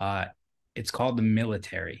 It's called the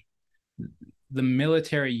military. The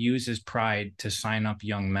military uses pride to sign up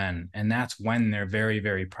young men, and that's when they're very,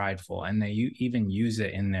 very prideful. And they even use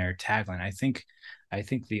it in their tagline. I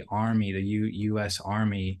think the Army, the U.S.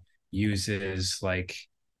 Army, uses like,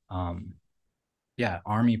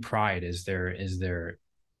 Army pride is their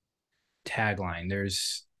tagline.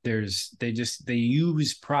 They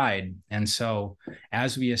use pride. And so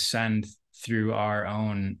as we ascend through our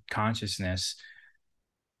own consciousness,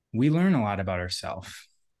 we learn a lot about ourselves.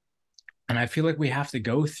 And I feel like we have to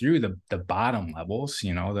go through the bottom levels,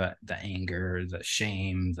 the anger, the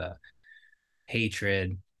shame, the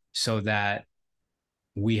hatred, so that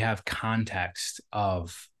we have context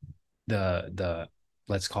of the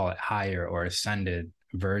let's call it higher or ascended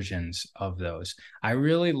versions of those. I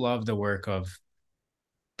really love the work of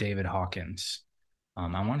David Hawkins.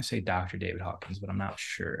 I want to say Dr. David Hawkins, but I'm not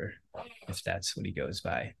sure if that's what he goes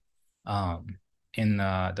by. In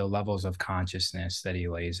the levels of consciousness that he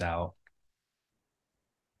lays out.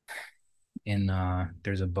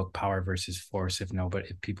 There's a book, Power versus Force, if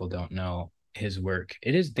people don't know his work.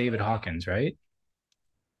 It is David Hawkins, right? I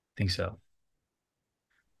think so.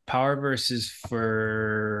 Power versus Force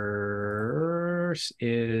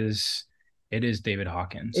is David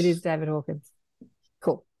Hawkins. It is David Hawkins.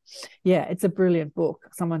 Cool. Yeah, it's a brilliant book.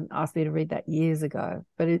 Someone asked me to read that years ago,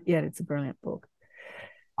 but it's a brilliant book.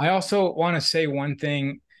 I also want to say one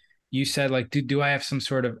thing. you said like, do I have some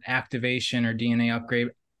sort of activation or DNA upgrade?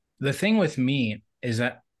 The thing with me is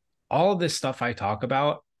that all of this stuff I talk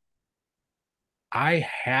about, I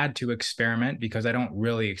had to experiment because I don't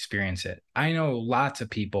really experience it. I know lots of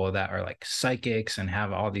people that are like psychics and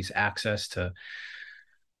have all these access to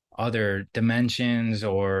other dimensions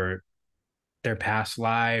or their past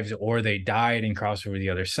lives, or they died and crossed over the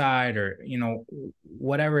other side, or, you know,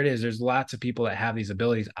 whatever it is. There's lots of people that have these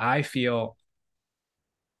abilities. I feel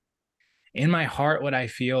in my heart, what I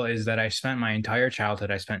feel is that I spent my entire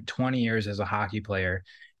childhood, I spent 20 years as a hockey player.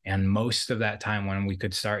 And most of that time when we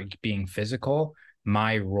could start being physical,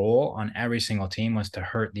 my role on every single team was to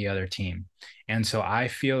hurt the other team. And so I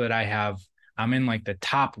feel that I'm in like the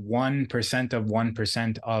top 1% of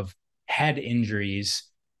 1% of head injuries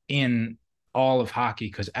in all of hockey,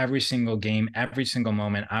 because every single game, every single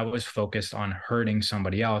moment, I was focused on hurting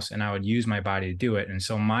somebody else and I would use my body to do it. And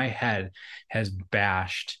so my head has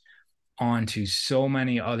bashed onto so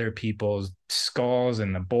many other people's skulls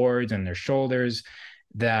and the boards and their shoulders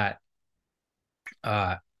that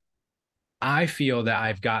I feel that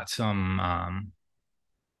I've got some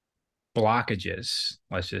blockages,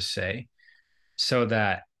 let's just say, so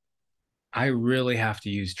that I really have to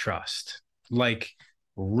use trust, like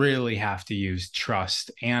really have to use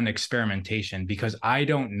trust and experimentation, because I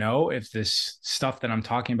don't know if this stuff that I'm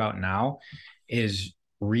talking about now is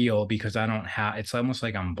real, because I don't have, it's almost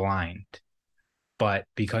like I'm blind. But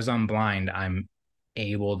because I'm blind, I'm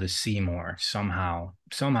able to see more somehow,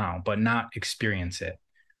 but not experience it.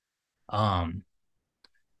 Um,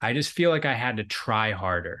 I just feel like I had to try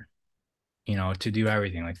harder, you know, to do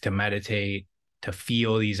everything, like to meditate, to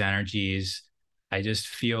feel these energies. I just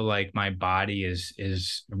feel like my body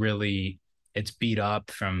is really, it's beat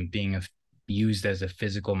up from being used as a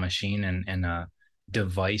physical machine and a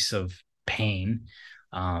device of pain.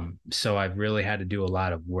 So I've really had to do a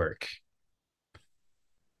lot of work.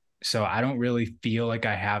 So I don't really feel like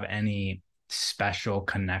I have any special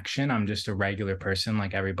connection. I'm just a regular person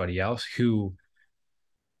like everybody else who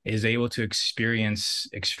is able to experience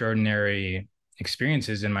extraordinary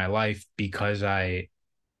experiences in my life because I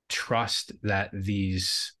trust that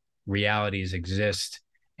these realities exist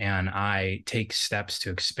and I take steps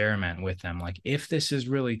to experiment with them. Like, if this is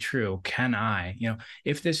really true, can I, you know,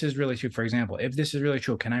 if this is really true, for example, if this is really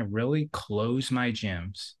true, can I really close my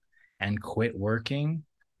gyms and quit working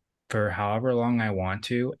for however long I want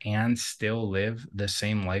to and still live the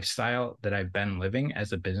same lifestyle that I've been living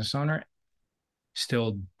as a business owner,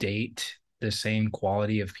 still date the same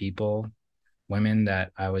quality of people, women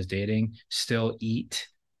that I was dating, still eat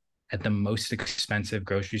at the most expensive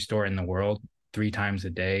grocery store in the world 3 times a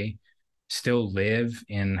day, still live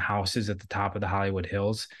in houses at the top of the Hollywood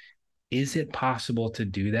Hills? Is it possible to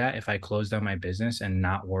do that if I close down my business and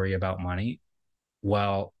not worry about money?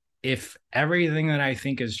 Well, if everything that I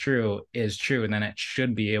think is true, then it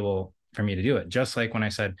should be able for me to do it. Just like when I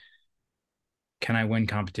said, can I win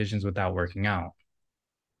competitions without working out?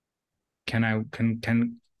 Can I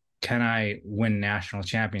win national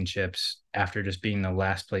championships after just being the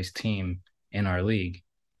last place team in our league?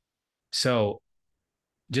 So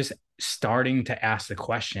just starting to ask the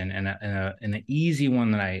question, and an easy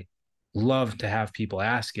one that I love to have people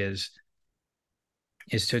ask is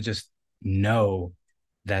to just know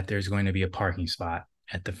that there's going to be a parking spot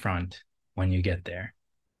at the front when you get there,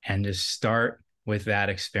 and just start with that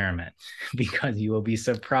experiment because you will be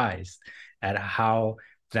surprised at how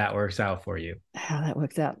that works out for you. How that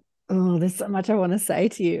works out. Oh, there's so much I want to say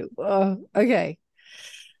to you. Oh, okay.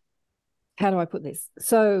 How do I put this?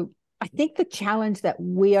 So I think the challenge that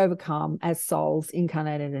we overcome as souls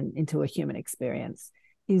incarnated into a human experience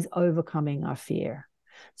is overcoming our fear.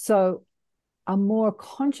 So a more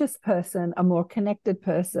conscious person, a more connected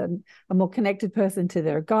person to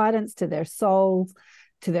their guidance, to their souls,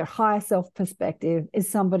 to their higher self perspective, is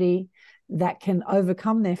somebody that can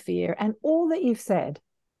overcome their fear. And all that you've said,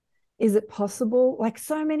 is it possible? Like,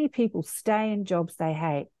 so many people stay in jobs they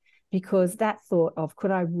hate because that thought of,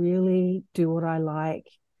 could I really do what I like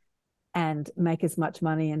and make as much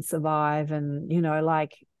money and survive? And, you know,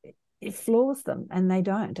 like, it floors them, and they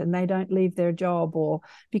don't leave their job, or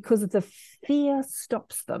because of the fear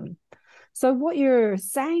stops them. So what you're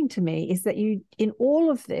saying to me is that you, in all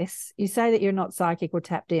of this, you say that you're not psychic or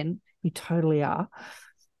tapped in. You totally are.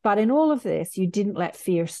 But in all of this, you didn't let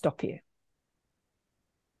fear stop you.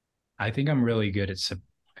 I think I'm really good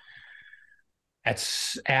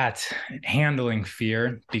at handling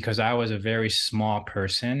fear because I was a very small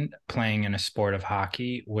person playing in a sport of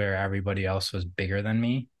hockey where everybody else was bigger than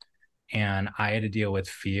me. And I had to deal with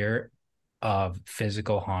fear of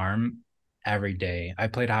physical harm every day. I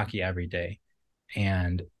played hockey every day.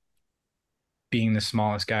 And being the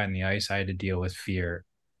smallest guy in the ice, I had to deal with fear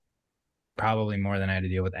probably more than I had to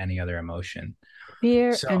deal with any other emotion.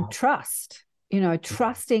 Fear and trust,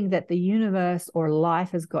 trusting that the universe or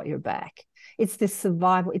life has got your back. It's this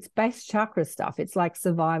survival. It's base chakra stuff. It's like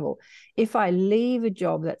survival. If I leave a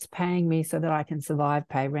job that's paying me so that I can survive,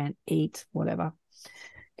 pay rent, eat, whatever,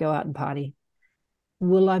 go out and party,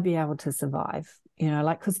 will I be able to survive?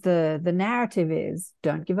 Because the narrative is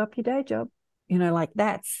don't give up your day job.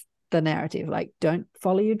 That's the narrative. Like, don't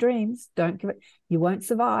follow your dreams. Don't give it. You won't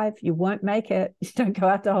survive. You won't make it. Don't go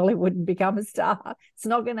out to Hollywood and become a star. It's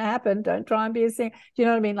not going to happen. Don't try and be a singer. Do you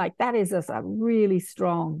know what I mean? Like, that is a really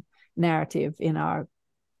strong narrative in our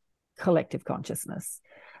collective consciousness,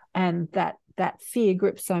 and that fear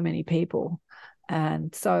grips so many people.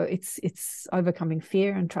 And so it's overcoming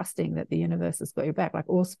fear and trusting that the universe has got your back. Like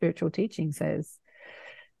all spiritual teaching says,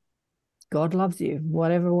 God loves you,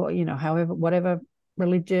 however, whatever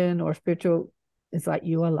religion or spiritual, it's like,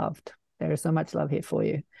 you are loved. There is so much love here for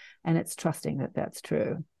you. And it's trusting that that's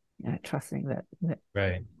true. Trusting that.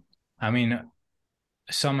 Right. I mean,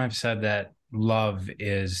 some have said that love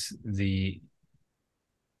is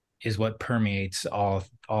what permeates all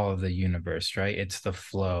of the universe, right? It's the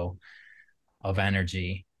flow of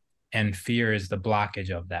energy, and fear is the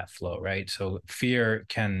blockage of that flow, right? So fear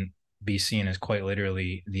can be seen as quite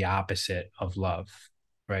literally the opposite of love,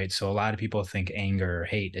 right? So a lot of people think anger or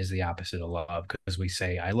hate is the opposite of love, because we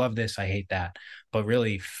say, I love this, I hate that. But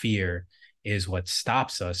really, fear is what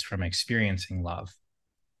stops us from experiencing love.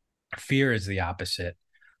 Fear is the opposite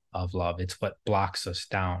of love. It's what blocks us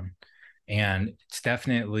down. And it's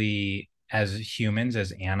definitely, as humans,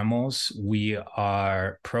 as animals, we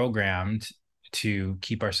are programmed to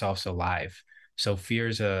keep ourselves alive. So fear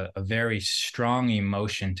is a very strong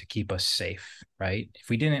emotion to keep us safe, right? If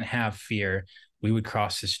we didn't have fear, we would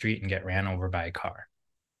cross the street and get ran over by a car.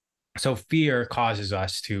 So fear causes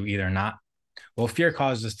us to fear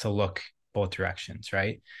causes us to look both directions,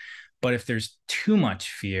 right? But if there's too much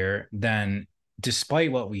fear, then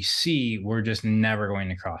despite what we see, we're just never going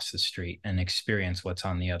to cross the street and experience what's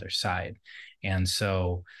on the other side. And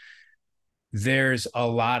so there's a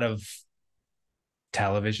lot of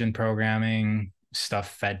television programming,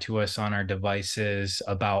 stuff fed to us on our devices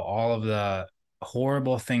about all of the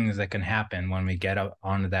horrible things that can happen when we get out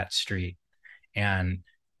onto that street. And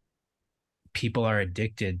people are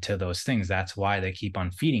addicted to those things. That's why they keep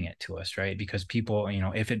on feeding it to us, right? Because people,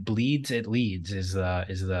 if it bleeds, it leads, is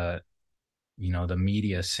the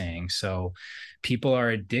media saying. So people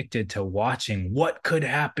are addicted to watching what could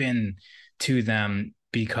happen to them,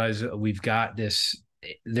 because we've got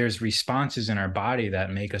there's responses in our body that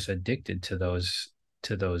make us addicted to those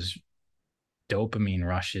dopamine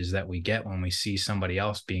rushes that we get when we see somebody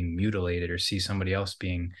else being mutilated or see somebody else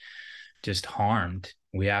being just harmed.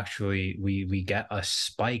 We get a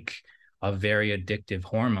spike of very addictive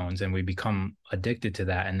hormones, and we become addicted to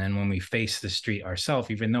that. And then when we face the street ourselves,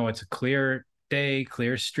 even though it's a clear day,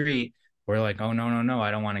 clear street, we're like, oh, no, I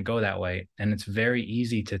don't want to go that way. And it's very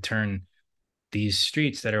easy to turn these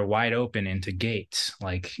streets that are wide open into gates.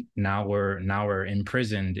 Like now we're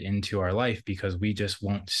imprisoned into our life because we just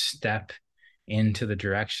won't step into the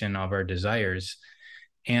direction of our desires.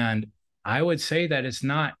 And I would say that it's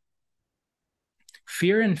not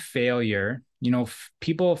fear and failure.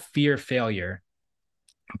 People fear failure,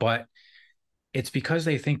 but it's because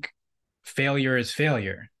they think failure is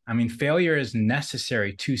failure. I mean, failure is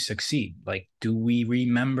necessary to succeed. Like, do we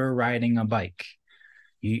remember riding a bike?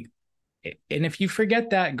 And if you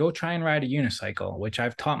forget that, go try and ride a unicycle, which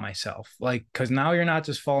I've taught myself. Like, because now you're not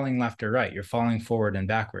just falling left or right, you're falling forward and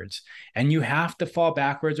backwards. And you have to fall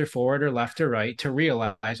backwards or forward or left or right to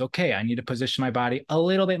realize, okay, I need to position my body a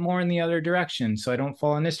little bit more in the other direction so I don't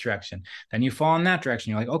fall in this direction. Then you fall in that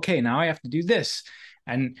direction. You're like, okay, now I have to do this.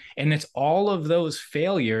 And it's all of those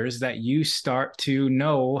failures that you start to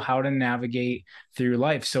know how to navigate through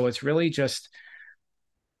life. So it's really just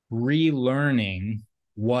relearning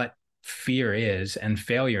what fear is and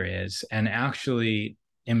failure is, and actually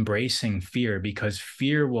embracing fear, because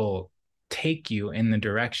fear will take you in the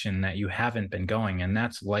direction that you haven't been going. And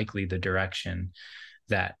that's likely the direction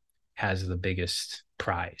that has the biggest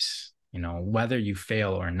prize, whether you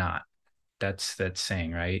fail or not. That's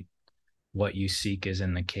saying, right? What you seek is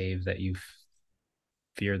in the cave that you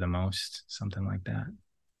fear the most, something like that.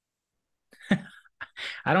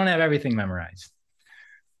 I don't have everything memorized.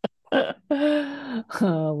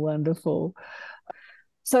 Oh, wonderful.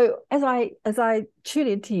 So as I tune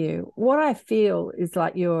into you, what I feel is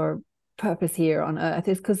like your purpose here on earth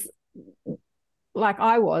is, because like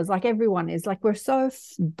everyone is, like, we're so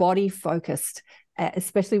body focused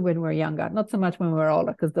especially when we're younger, not so much when we're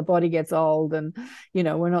older, because the body gets old and,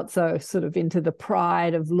 we're not so sort of into the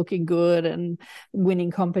pride of looking good and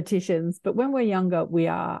winning competitions. But when we're younger, we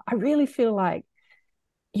are. I really feel like,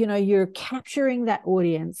 you're capturing that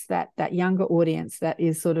audience, that younger audience that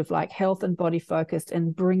is sort of like health and body focused,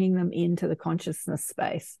 and bringing them into the consciousness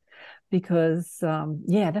space, because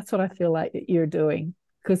that's what I feel like you're doing,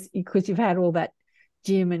 because you've had all that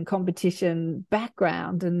gym and competition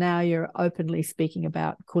background, and now you're openly speaking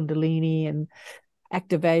about Kundalini and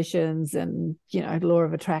activations and law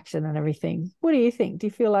of attraction and everything. What do you think? Do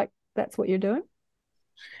you feel like that's what you're doing?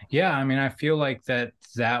 Yeah, I mean, I feel like that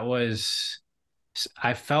was,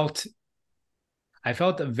 I felt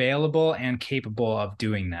available and capable of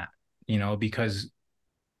doing that, because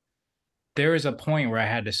there was a point where I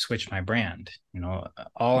had to switch my brand.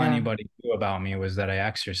 Anybody knew about me was that I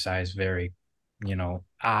exercised very,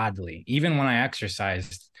 oddly. Even when I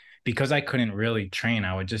exercised, because I couldn't really train,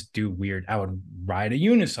 I would just do weird. I would ride a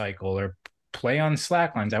unicycle or play on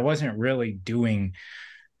slack lines. I wasn't really doing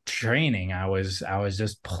training. I was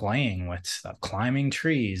just playing with stuff, climbing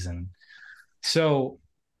trees. And so,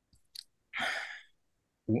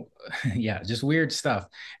 yeah, just weird stuff.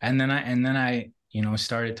 And then I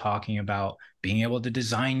started talking about being able to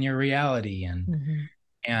design your reality.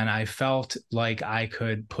 And I felt like I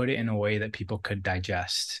could put it in a way that people could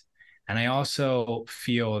digest. And I also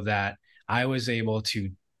feel that I was able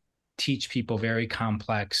to teach people very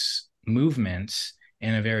complex movements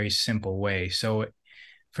in a very simple way. So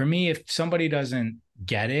for me, if somebody doesn't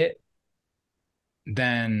get it,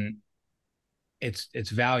 then it's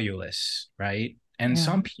valueless, right? And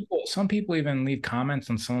some people even leave comments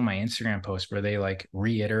on some of my Instagram posts where they like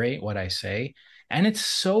reiterate what I say. And it's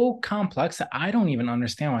so complex that I don't even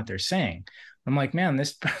understand what they're saying. I'm like, man,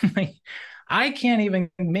 this like, I can't even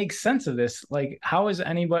make sense of this. Like, how is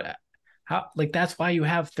anybody, that's why you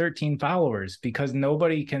have 13 followers, because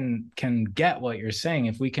nobody can get what you're saying.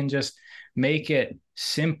 If we can just make it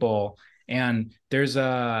simple. And there's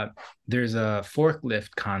a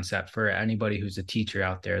forklift concept for anybody who's a teacher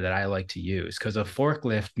out there that I like to use, because a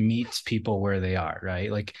forklift meets people where they are, right?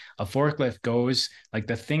 Like a forklift goes, like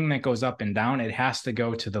the thing that goes up and down, it has to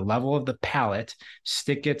go to the level of the pallet,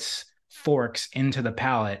 stick its forks into the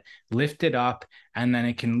pallet, lift it up, and then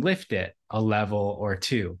it can lift it a level or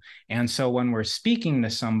two. And so when we're speaking to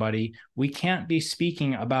somebody, we can't be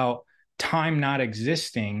speaking about time not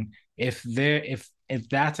existing if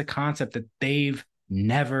that's a concept that they've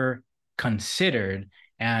never considered,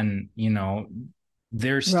 and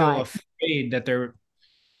they're still afraid that they're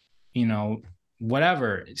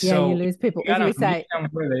whatever. Yeah, so you lose people. As we say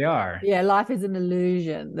where they are. Yeah, life is an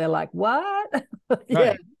illusion. They're like, what?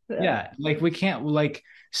 Right. Yeah, like we can't, like,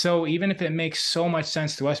 so even if it makes so much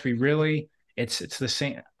sense to us, we really, it's the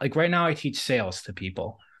same. Like right now I teach sales to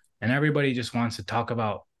people, and everybody just wants to talk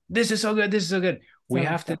about, this is so good, this is so good. We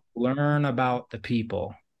have to learn about the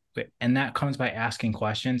people, and that comes by asking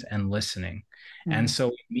questions and listening. And so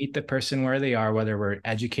we meet the person where they are, whether we're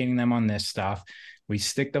educating them on this stuff, we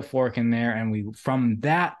stick the fork in there, and we, from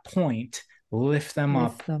that point, lift them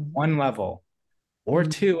up one level or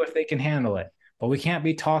two if they can handle it. But we can't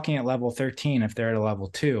be talking at level 13 if they're at a level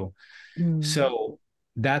 2. So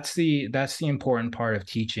that's the important part of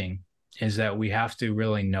teaching, is that we have to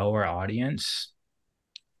really know our audience.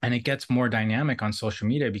 And it gets more dynamic on social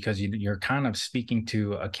media because you're kind of speaking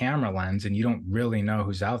to a camera lens and you don't really know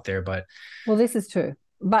who's out there. But well, this is true.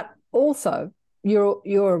 But also your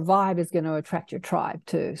vibe is going to attract your tribe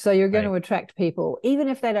too. So you're going to attract people, even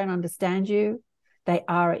if they don't understand you, they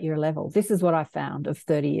are at your level. This is what I found of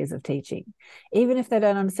 30 years of teaching. Even if they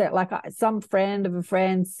don't understand, like some friend of a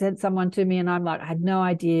friend sent someone to me and I'm like, I had no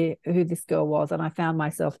idea who this girl was. And I found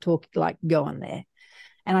myself going there.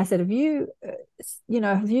 And I said, have you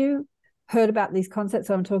heard about these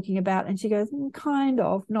concepts I'm talking about? And she goes, kind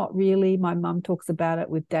of, not really. My mum talks about it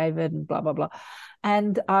with David and blah, blah, blah.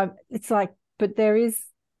 And it's like, but there is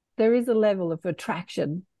a level of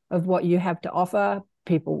attraction of what you have to offer.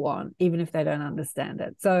 People want, even if they don't understand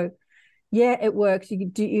it. So yeah, it works.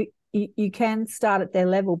 You can start at their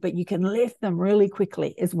level, but you can lift them really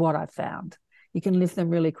quickly, is what I found. You can lift them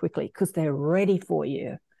really quickly because they're ready for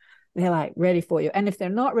you. They're like ready for you. And if they're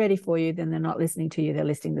not ready for you, then they're not listening to you. They're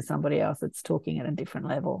listening to somebody else that's talking at a different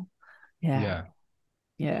level. Yeah.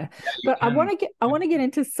 But I want to get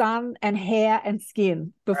into sun and hair and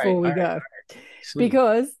skin before we go.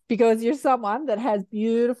 Because you're someone that has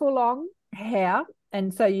beautiful long hair,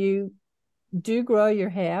 and so you do grow your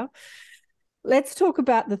hair. Let's talk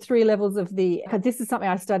about the 3 levels of this is something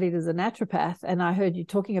I studied as a naturopath, and I heard you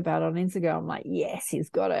talking about it on Instagram. I'm like, yes, he's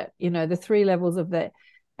got it. The 3 levels of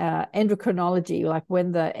endocrinology, like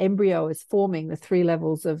when the embryo is forming, the 3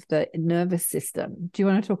 levels of the nervous system. Do you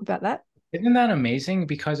want to talk about that? Isn't that amazing?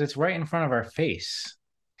 Because it's right in front of our face.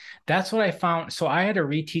 That's what I found. So I had to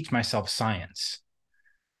reteach myself science.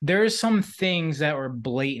 There's some things that were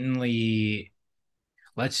blatantly,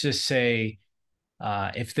 let's just say,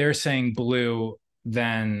 if they're saying blue,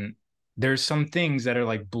 then there's some things that are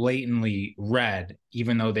like blatantly red,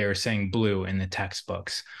 even though they were saying blue in the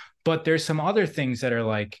textbooks. But there's some other things that are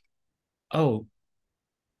like, oh,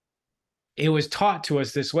 it was taught to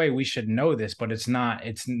us this way, we should know this, but it's not.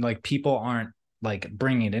 It's like people aren't like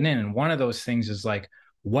bringing it in. And one of those things is like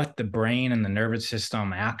what the brain and the nervous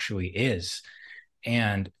system actually is.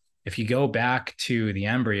 And if you go back to the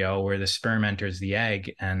embryo where the sperm enters the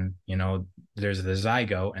egg, and there's the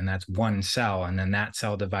zygote, and that's one cell, and then that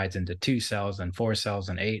cell divides into 2 cells and 4 cells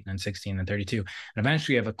and 8 and 16 and 32, and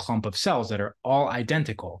eventually you have a clump of cells that are all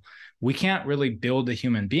identical. We can't really build a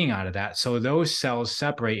human being out of that. So those cells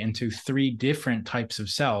separate into 3 different types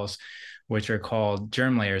of cells, which are called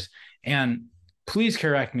germ layers. And please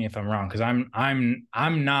correct me if I'm wrong, because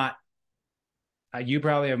I'm not. You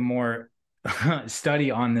probably have more study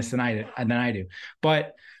on this than I do.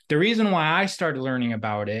 But the reason why I started learning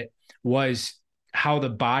about it was how the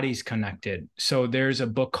body's connected. So there's a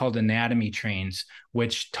book called Anatomy Trains,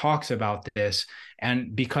 which talks about this.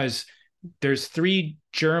 And because there's 3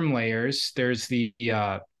 germ layers, there's the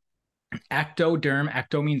ectoderm,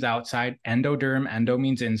 ecto means outside, endoderm, endo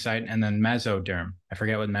means inside, and then mesoderm. I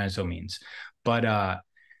forget what meso means. But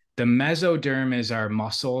the mesoderm is our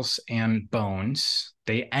muscles and bones.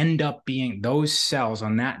 They end up being, those cells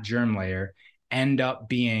on that germ layer end up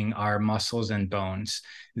being our muscles and bones.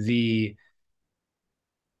 The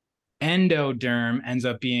endoderm ends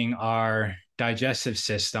up being our digestive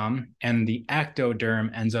system, and the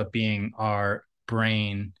ectoderm ends up being our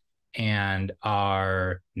brain and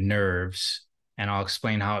our nerves. And I'll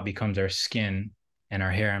explain how it becomes our skin and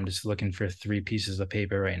our hair. I'm just looking for 3 pieces of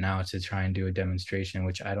paper right now to try and do a demonstration,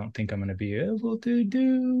 which I don't think I'm going to be able to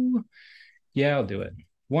do. Yeah, I'll do it.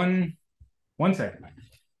 One second.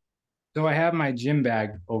 So I have my gym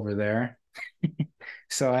bag over there.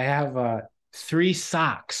 So I have 3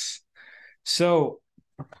 socks. So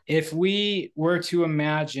if we were to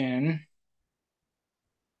imagine,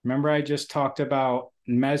 remember I just talked about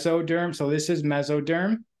mesoderm. So this is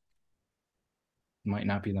mesoderm. Might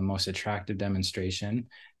not be the most attractive demonstration.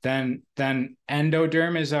 Then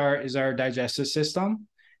endoderm is our digestive system.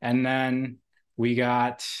 And then we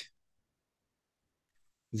got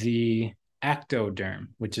the ectoderm,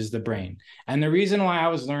 which is the brain. And the reason why I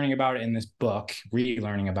was learning about it in this book,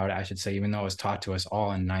 relearning about it, I should say, even though it was taught to us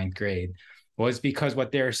all in 9th grade, was because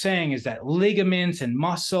what they're saying is that ligaments and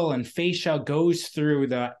muscle and fascia goes through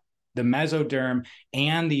the mesoderm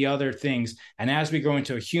and the other things. And as we grow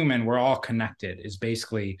into a human, we're all connected, is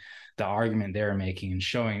basically the argument they're making and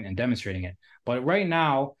showing and demonstrating it. But right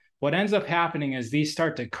now, what ends up happening is these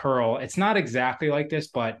start to curl. It's not exactly like this,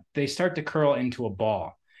 but they start to curl into a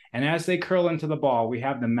ball. And as they curl into the ball, we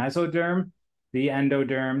have the mesoderm, the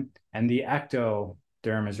endoderm, and the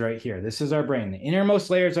ectoderm is right here. This is our brain. The innermost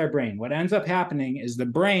layer is our brain. What ends up happening is the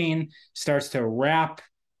brain starts to wrap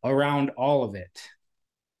around all of it.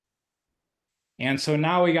 And so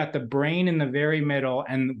now we got the brain in the very middle,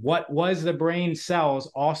 and what was the brain cells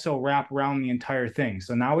also wrap around the entire thing.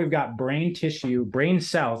 So now we've got brain tissue, brain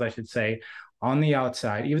cells, I should say, on the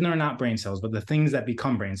outside, even though they're not brain cells, but the things that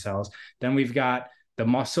become brain cells. Then we've got the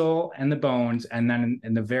muscle and the bones. And then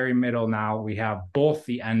in the very middle now, we have both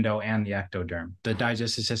the endo and the ectoderm, the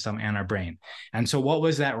digestive system and our brain. And so what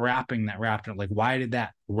was that wrapping that wrapped it? Like, why did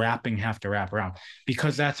that wrapping have to wrap around?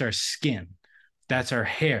 Because that's our skin. That's our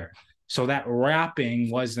hair. So that wrapping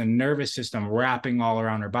was the nervous system wrapping all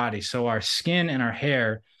around our body. So our skin and our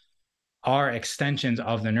hair are extensions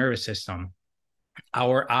of the nervous system.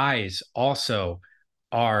 Our eyes also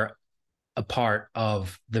are a part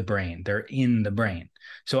of the brain. They're in the brain.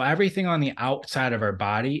 So everything on the outside of our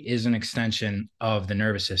body is an extension of the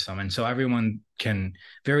nervous system. And so everyone can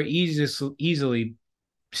very easily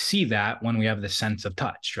see that when we have the sense of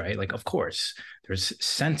touch, right? Like, of course, there's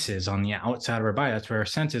senses on the outside of our body. That's where our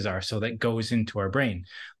senses are. So that goes into our brain.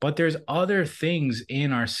 But there's other things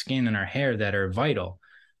in our skin and our hair that are vital.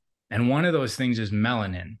 And one of those things is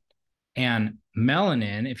melanin. And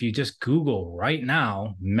melanin, if you just Google right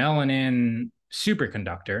now, melanin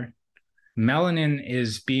superconductor, melanin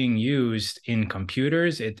is being used in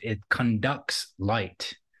computers. It conducts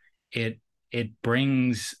light. It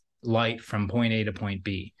brings light from point A to point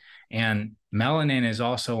B. And melanin is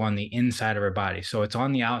also on the inside of our body. So it's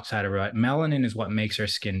on the outside of our body. Melanin is what makes our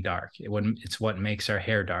skin dark. It's what makes our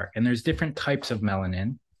hair dark. And there's different types of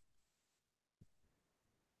melanin.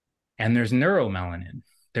 And there's neuromelanin.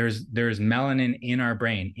 There's melanin in our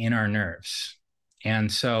brain, in our nerves.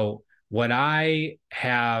 And so what I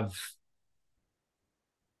have,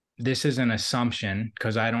 this is an assumption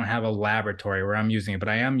because I don't have a laboratory where I'm using it, but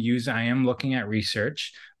I am looking at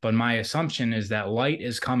research, but my assumption is that light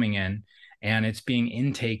is coming in and it's being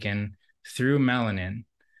intaken through melanin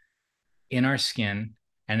in our skin,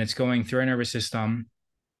 and it's going through our nervous system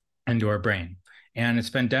into our brain. And it's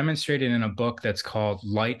been demonstrated in a book that's called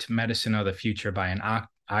Light Medicine of the Future by an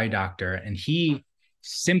eye doctor. And he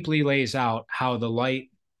simply lays out how the light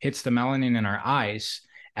hits the melanin in our eyes,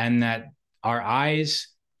 and that our eyes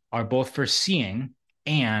are both for seeing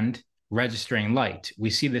and registering light. We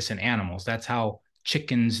see this in animals. That's how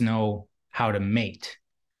chickens know how to mate,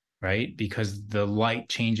 right? Because the light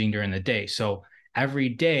changing during the day. So every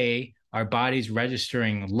day, our body's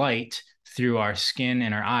registering light through our skin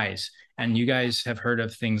and our eyes. And you guys have heard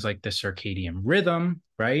of things like the circadian rhythm,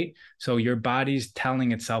 right? So your body's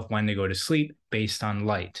telling itself when to go to sleep based on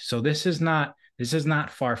light. So this is not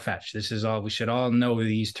far-fetched. This is all, we should all know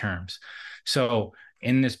these terms. So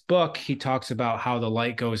in this book, he talks about how the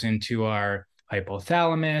light goes into our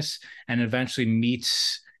hypothalamus and eventually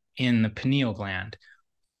meets in the pineal gland.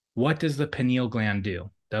 What does the pineal gland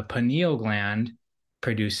do? The pineal gland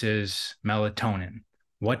produces melatonin.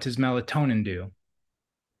 What does melatonin do?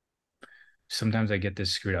 Sometimes I get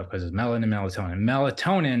this screwed up because it's melanin, melatonin.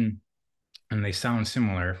 Melatonin, and they sound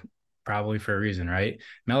similar, probably for a reason, right?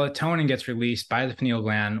 Melatonin gets released by the pineal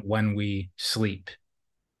gland when we sleep,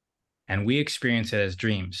 and we experience it as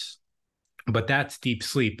dreams. But that's deep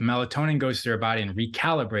sleep. Melatonin goes through our body and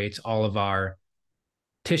recalibrates all of our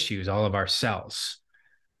tissues, all of our cells.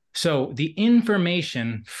 So the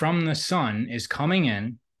information from the sun is coming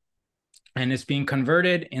in, and it's being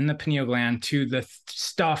converted in the pineal gland to the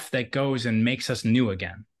stuff that goes and makes us new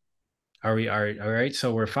again. All right?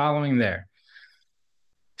 So we're following there.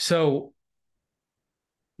 So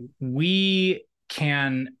we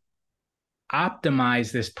can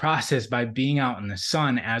optimize this process by being out in the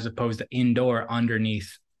sun as opposed to indoor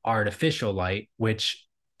underneath artificial light, which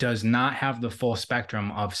does not have the full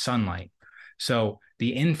spectrum of sunlight. So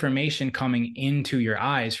the information coming into your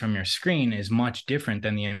eyes from your screen is much different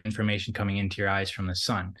than the information coming into your eyes from the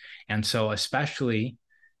sun. And so especially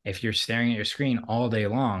if you're staring at your screen all day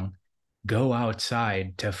long, go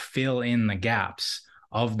outside to fill in the gaps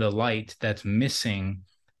of the light that's missing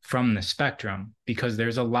from the spectrum, because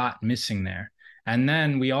there's a lot missing there. And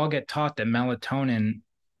then we all get taught that melanin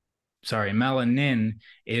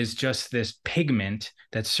is just this pigment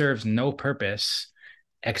that serves no purpose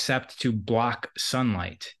except to block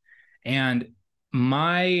sunlight. And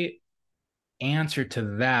my answer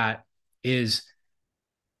to that is,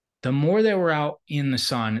 the more that we're out in the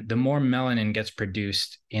sun, the more melanin gets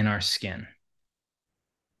produced in our skin.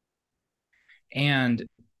 And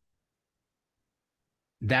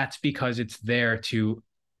that's because it's there to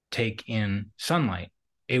take in sunlight.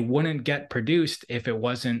 It wouldn't get produced if it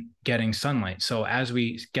wasn't getting sunlight. So as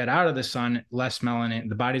we get out of the sun, less melanin,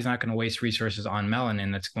 the body's not going to waste resources on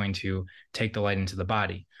melanin that's going to take the light into the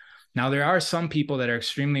body. Now, there are some people that are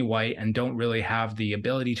extremely white and don't really have the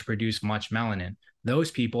ability to produce much melanin.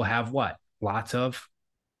 Those people have what? Lots of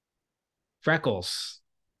freckles.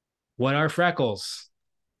 What are freckles?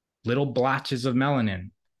 Little blotches of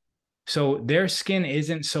melanin. So their skin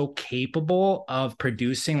isn't so capable of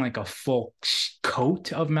producing like a full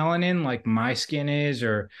coat of melanin like my skin is,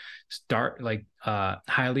 or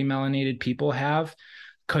highly melanated people have,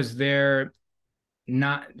 because they're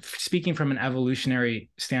not, speaking from an evolutionary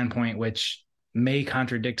standpoint, which may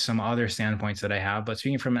contradict some other standpoints that I have, but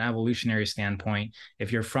speaking from an evolutionary standpoint,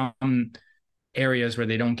 if you're from areas where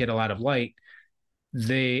they don't get a lot of light,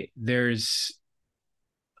 there's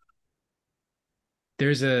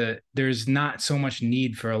not so much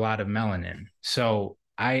need for a lot of melanin. So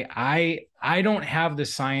I don't have the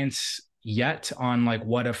science yet on like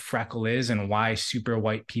what a freckle is and why super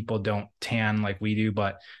white people don't tan like we do,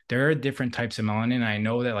 but there are different types of melanin. I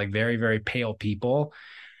know that like very, very pale people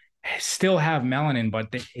still have melanin,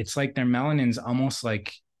 but it's like their melanin's almost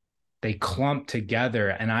like they clump together.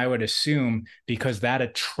 And I would assume because that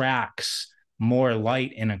attracts more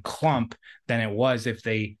light in a clump than it was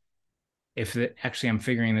actually, I'm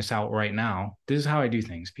figuring this out right now. This is how I do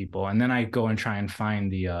things, people. And then I go and try and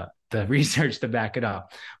find the research to back it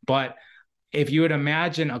up. But if you would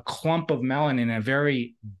imagine a clump of melanin in a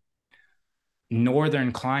very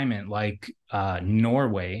northern climate like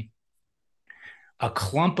Norway, a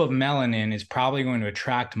clump of melanin is probably going to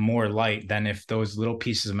attract more light than if those little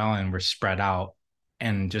pieces of melanin were spread out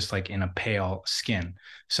and just like in a pale skin.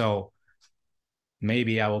 So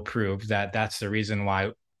maybe I will prove that that's the reason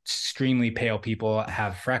why extremely pale people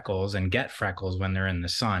have freckles and get freckles when they're in the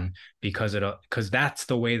sun because that's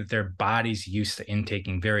the way that their body's used to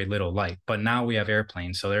intaking very little light. But now we have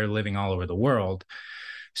airplanes, so they're living all over the world.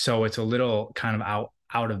 So it's a little kind of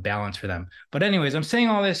out of balance for them. But anyways, I'm saying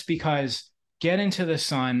all this because get into the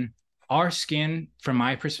sun. Our skin, from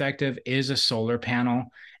my perspective, is a solar panel,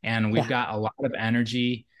 and we've got a lot of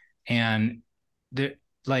energy. And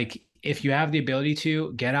like, if you have the ability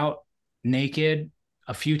to get out naked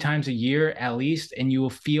a few times a year at least, and you will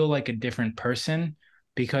feel like a different person,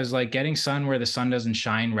 because like getting sun where the sun doesn't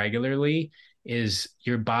shine regularly is,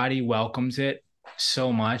 your body welcomes it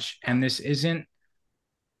so much. And this isn't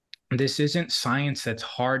science that's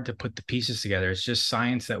hard to put the pieces together. It's just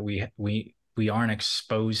science that we aren't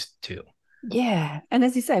exposed to. Yeah. And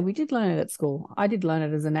as you say, we did learn it at school. I did learn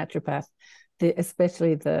it as a naturopath,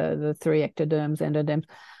 especially the three ectoderms, endoderms,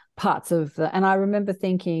 parts of and I remember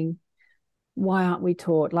thinking, why aren't we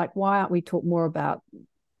taught more about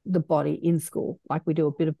the body in school? Like, we do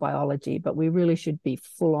a bit of biology, but we really should be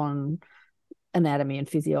full on anatomy and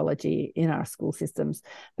physiology in our school systems.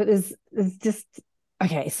 But there's just,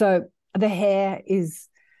 okay, so the hair has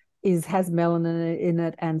melanin in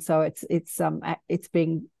it, and so it's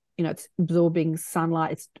being, it's absorbing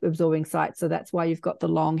sunlight, it's absorbing sight. So that's why you've got the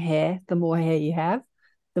long hair. The more hair you have,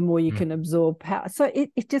 the more you can absorb power. So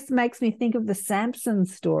it just makes me think of the Samson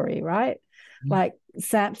story, right? Like,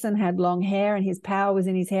 Samson had long hair and his power was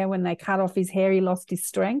in his hair. When they cut off his hair, he lost his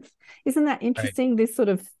strength. Isn't that interesting? Right. This sort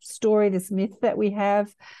of story, this myth that we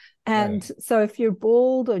have. And so if you're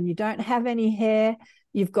bald and you don't have any hair,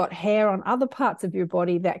 you've got hair on other parts of your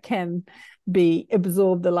body that can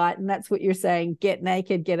absorb the light. And that's what you're saying, get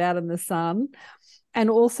naked, get out in the sun.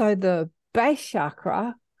 And also the base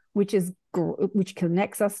chakra, which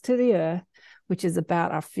connects us to the earth, which is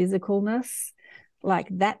about our physicalness, like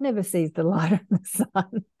that never sees the light of the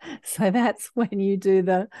sun. So that's when you do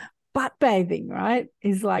the butt bathing, right?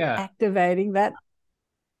 Is like activating that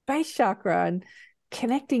base chakra and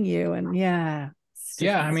connecting you. And I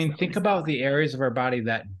mean, think about the areas of our body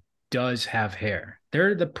that does have hair.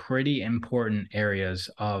 They're the pretty important areas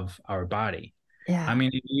of our body. I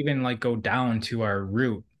mean, even like go down to our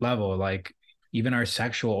root level, like even our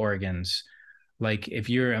sexual organs. Like if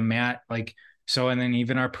you're so, and then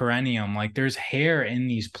even our perineum, like there's hair in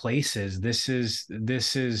these places. These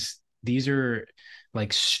are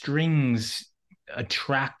like strings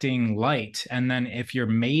attracting light. And then if you're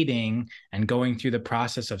mating and going through the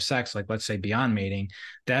process of sex, like let's say beyond mating,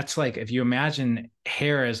 that's like, if you imagine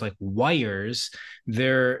hair as like wires,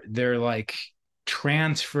 they're like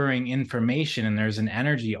transferring information, and there's an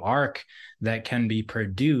energy arc that can be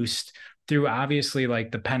produced through, obviously,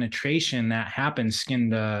 like the penetration that happens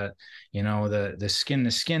skin to, the skin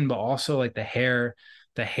to skin, but also like the hair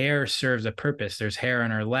serves a purpose. There's hair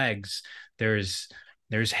on our legs. There's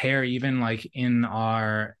hair even like in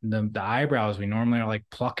the eyebrows. We normally are like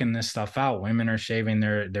plucking this stuff out. Women are shaving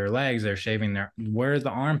their legs. They're shaving where's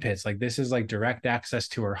the armpits? Like, this is like direct access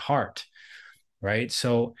to her heart, right?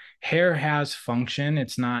 So hair has function.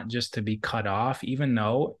 It's not just to be cut off, even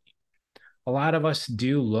though a lot of us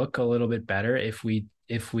do look a little bit better if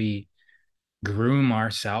we groom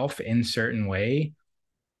ourselves in certain way.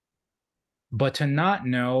 But to not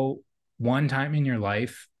know one time in your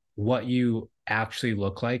life what you actually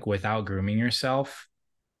look like without grooming yourself,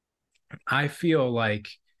 I feel like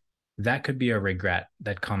that could be a regret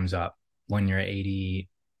that comes up when you're 80,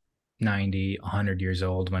 90, 100 years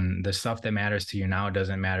old, when the stuff that matters to you now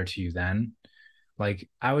doesn't matter to you then. Like,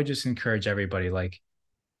 I would just encourage everybody, like,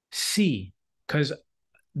 because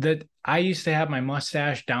I used to have my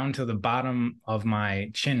mustache down to the bottom of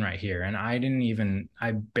my chin right here, and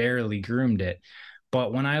I barely groomed it.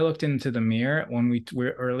 But when I looked into the mirror, when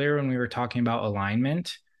we were talking about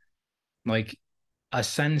alignment, like a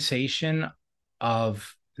sensation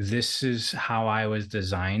of, this is how I was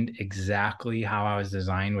designed, exactly how I was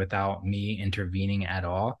designed without me intervening at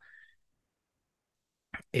all.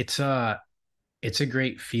 It's a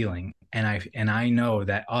great feeling. And I know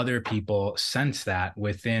that other people sense that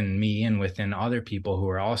within me and within other people who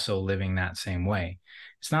are also living that same way.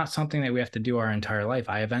 It's not something that we have to do our entire life.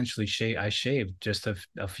 I eventually shaved just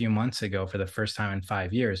a few months ago for the first time in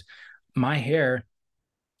 5 years. My hair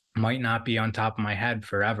might not be on top of my head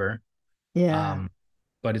forever.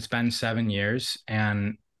 But it's been 7 years,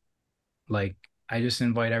 and like, I just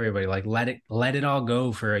invite everybody, like, let it all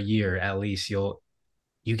go for a year at least.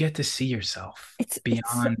 You get to see yourself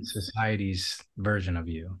beyond society's version of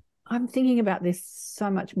you. I'm thinking about this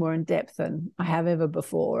so much more in depth than I have ever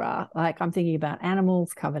before. Like, I'm thinking about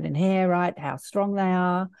animals covered in hair, right? How strong they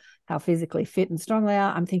are, how physically fit and strong they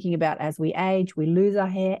are. I'm thinking about as we age, we lose our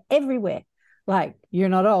hair everywhere. Like, you're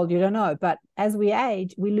not old, you don't know, but as we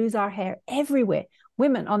age, we lose our hair everywhere.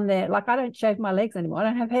 Women on there, like, I don't shave my legs anymore. I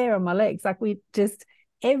don't have hair on my legs. Like, we just,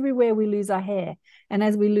 everywhere we lose our hair. And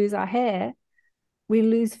as we lose our hair, we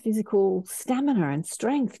lose physical stamina and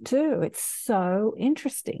strength too. It's so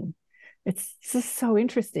interesting. It's just so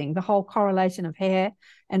interesting, the whole correlation of hair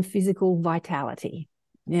and physical vitality.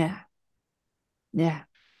 Yeah. Yeah.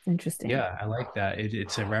 Interesting. Yeah, I like that.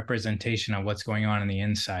 It's a representation of what's going on the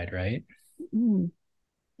inside, right?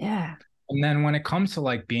 Yeah. And then when it comes to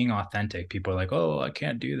like being authentic, people are like, oh, I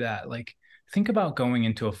can't do that. Like, think about going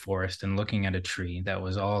into a forest and looking at a tree that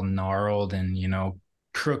was all gnarled and,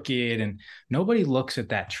 crooked, and nobody looks at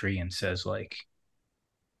that tree and says like,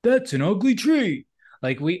 that's an ugly tree.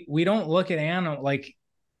 Like, we don't look at animal, like,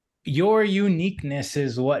 your uniqueness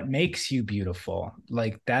is what makes you beautiful.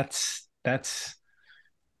 Like, that's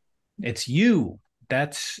it's you.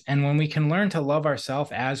 And when we can learn to love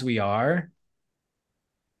ourselves as we are,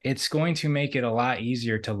 it's going to make it a lot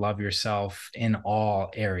easier to love yourself in all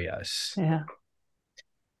areas. Yeah.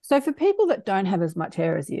 So for people that don't have as much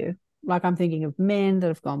hair as you, like, I'm thinking of men that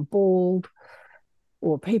have gone bald,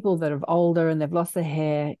 or people that are older and they've lost their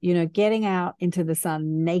hair, getting out into the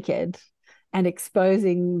sun naked and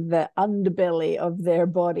exposing the underbelly of their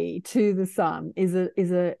body to the sun is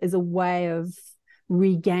a way of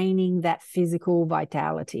regaining that physical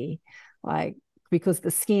vitality, like, because the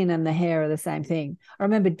skin and the hair are the same thing. I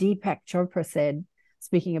remember Deepak Chopra said,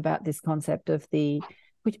 speaking about this concept of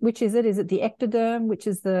which is it? Is it the ectoderm, which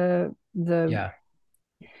is the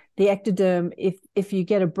ectoderm? If you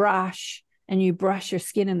get a brush and you brush your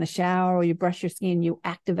skin in the shower, or you brush your skin, you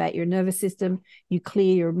activate your nervous system, you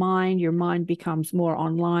clear your mind becomes more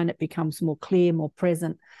online, it becomes more clear, more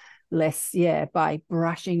present, less, by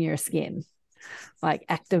brushing your skin, like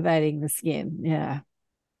activating the skin. Yeah.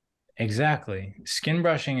 Exactly. Skin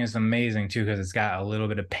brushing is amazing too, because it's got a little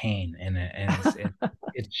bit of pain in it, and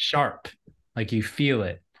it's sharp, like you feel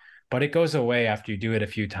it, but it goes away after you do it a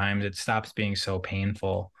few times. It stops being so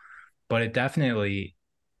painful, but it definitely,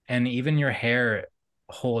 and even your hair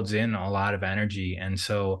holds in a lot of energy. And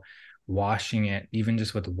so washing it, even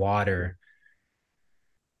just with water,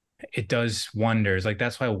 it does wonders. Like,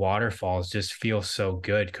 that's why waterfalls just feel so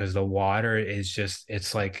good, because the water is just,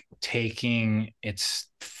 it's like it's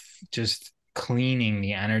just cleaning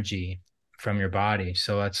the energy from your body.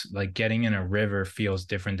 So that's like getting in a river feels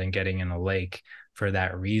different than getting in a lake, for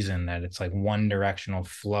that reason, that it's like one directional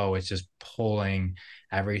flow. It's just pulling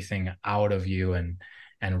everything out of you and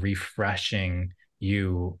refreshing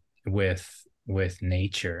you with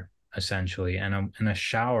nature, essentially. And a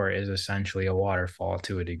shower is essentially a waterfall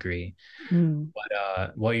to a degree.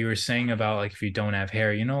 But what you were saying about, like, if you don't have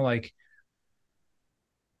hair, like,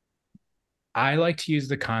 I like to use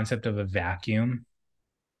the concept of a vacuum.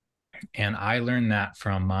 And I learned that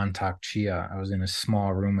from Mantak Chia. I was in a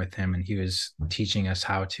small room with him, and he was teaching us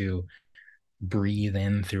how to breathe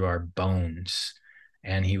in through our bones.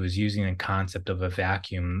 And he was using the concept of a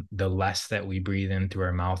vacuum. The less that we breathe in through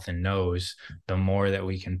our mouth and nose, the more that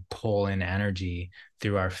we can pull in energy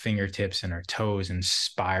through our fingertips and our toes and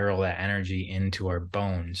spiral that energy into our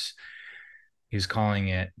bones. He was calling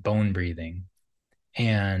it bone breathing.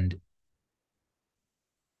 And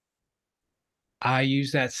I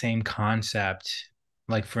use that same concept.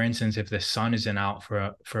 Like, for instance, if the sun isn't out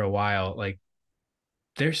for a while, like,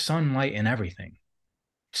 there's sunlight in everything.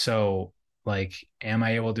 So, like, am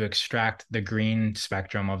I able to extract the green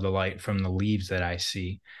spectrum of the light from the leaves that I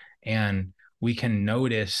see? And we can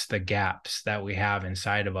notice the gaps that we have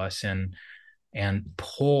inside of us, and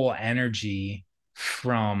pull energy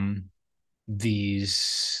from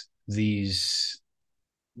these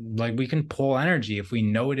like, we can pull energy if we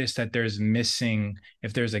notice that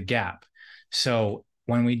if there's a gap. So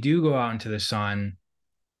when we do go out into the sun,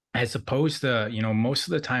 as opposed to, most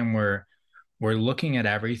of the time we're looking at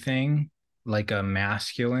everything like a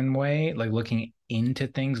masculine way, like looking into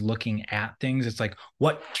things, looking at things. It's like,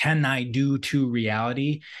 what can I do to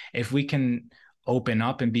reality? If we can open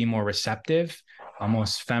up and be more receptive,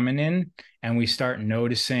 almost feminine, and we start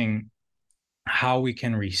noticing how we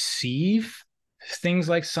can receive things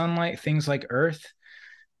like sunlight, things like earth,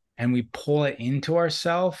 and we pull it into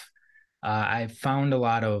ourselves, I found a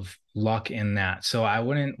lot of luck in that. So I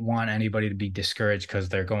wouldn't want anybody to be discouraged because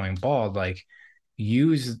they're going bald. Like,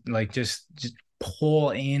 just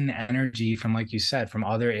pull in energy from, like you said, from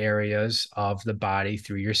other areas of the body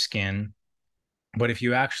through your skin. But if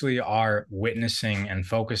you actually are witnessing and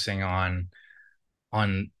focusing on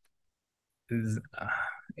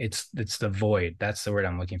it's the void. That's the word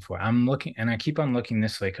I'm looking for. I'm looking, and I keep on looking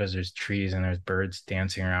this way because there's trees and there's birds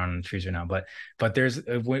dancing around in the trees right now. But there's,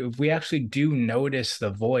 if we actually do notice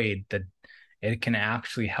the void, that it can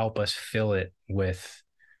actually help us fill it with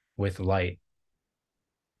light,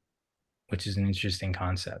 which is an interesting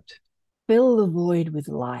concept. Fill the void with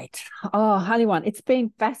light. Oh, honey one, it's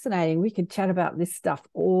been fascinating. We could chat about this stuff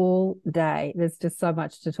all day. There's just so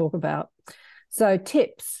much to talk about. So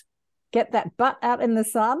tips: get that butt out in the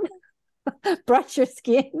sun, brush your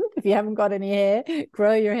skin if you haven't got any hair,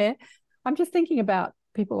 grow your hair. I'm just thinking about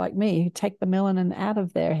people like me who take the melanin out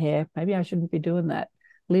of their hair. Maybe I shouldn't be doing that,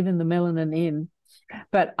 leaving the melanin in.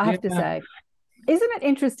 But I have to say, isn't it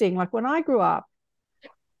interesting? Like when I grew up,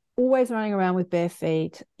 always running around with bare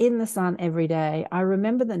feet in the sun every day, I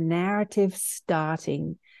remember the narrative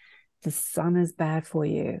starting, the sun is bad for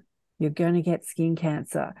you. You're going to get skin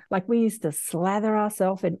cancer. Like we used to slather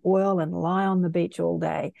ourselves in oil and lie on the beach all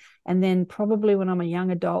day. And then probably when I'm a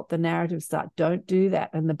young adult, the narrative start, don't do that.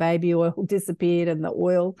 And the baby oil disappeared and the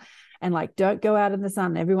oil, and like, don't go out in the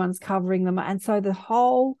sun. Everyone's covering them. And so the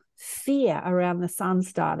whole fear around the sun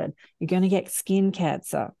started. You're going to get skin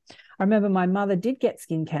cancer. I remember my mother did get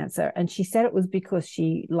skin cancer, and she said it was because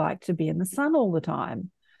she liked to be in the sun all the time.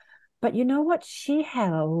 But you know what? She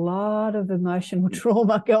had a lot of emotional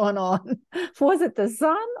trauma going on. Was it the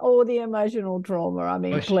sun or the emotional trauma? I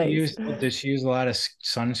mean, please. Did she use a lot of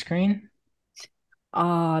sunscreen?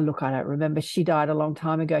 Look, I don't remember. She died a long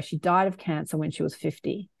time ago. She died of cancer when she was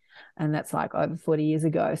 50. And that's like over 40 years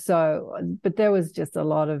ago. So, but there was just a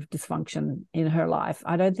lot of dysfunction in her life.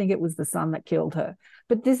 I don't think it was the sun that killed her.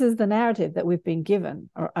 But this is the narrative that we've been given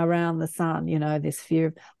around the sun, you know, this fear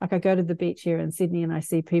of, like I go to the beach here in Sydney and I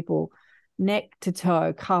see people neck to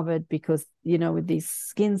toe covered because, you know, with these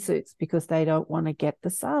skin suits, because they don't want to get the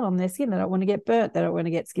sun on their skin. They don't want to get burnt. They don't want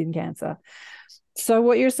to get skin cancer. So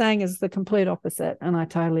what you're saying is the complete opposite. And I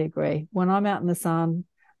totally agree. When I'm out in the sun,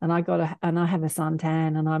 and I have a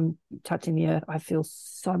suntan and I'm touching the earth, I feel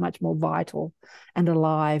so much more vital and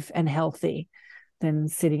alive and healthy than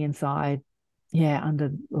sitting inside, under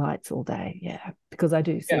lights all day. Because I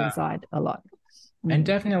do sit inside a lot. And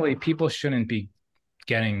definitely people shouldn't be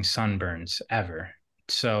getting sunburns ever.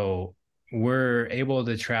 So we're able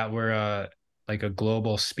to travel. We're like a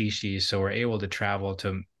global species, so we're able to travel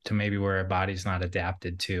to maybe where our body's not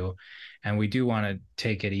adapted to. And we do want to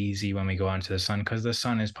take it easy when we go out into the sun, because the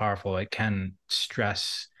sun is powerful. It can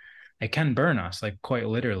burn us, like quite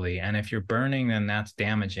literally. And if you're burning, then that's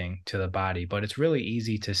damaging to the body. But it's really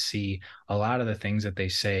easy to see a lot of the things that they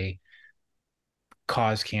say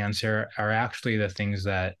cause cancer are actually the things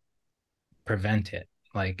that prevent it.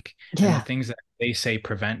 Like, and the things that they say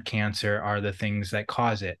prevent cancer are the things that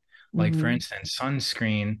cause it. Like, for instance,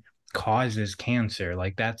 sunscreen causes cancer.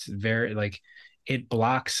 Like, that's very, like, it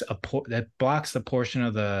blocks the portion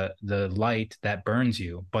of the light that burns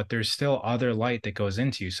you, but there's still other light that goes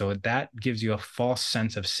into you. So that gives you a false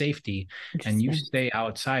sense of safety, and you stay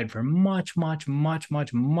outside for much, much, much,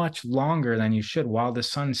 much, much longer than you should, while the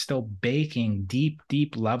sun's still baking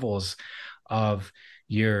deep levels of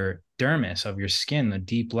your dermis, of your skin, the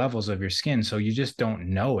deep levels of your skin. So you just don't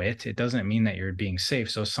know it. It doesn't mean that you're being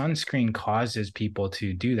safe. So sunscreen causes people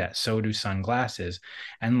to do that. So do sunglasses,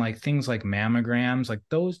 and like things like mammograms, like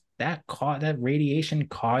those, that radiation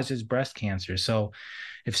causes breast cancer. So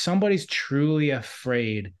if somebody's truly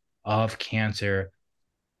afraid of cancer,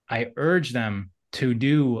 I urge them to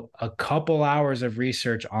do a couple hours of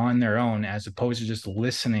research on their own, as opposed to just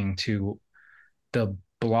listening to the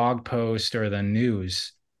blog post or the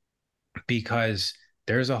news, because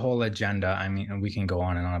there's a whole agenda. I mean, we can go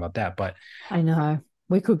on and on about that, but I know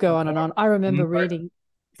we could go on and on. I remember reading.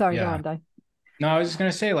 Sorry, go on, Dave. No, I was just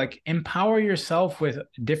going to say, like, empower yourself with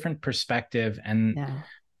different perspective and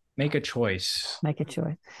make a choice. Make a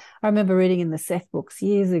choice. I remember reading in the Seth books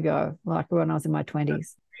years ago, like when I was in my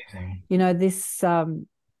 20s, you know, this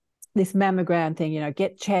mammogram thing, you know,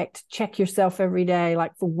 get checked, check yourself every day,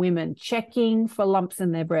 like for women, checking for lumps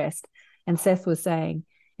in their breast. And Seth was saying,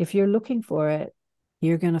 if you're looking for it,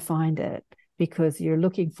 you're going to find it, because you're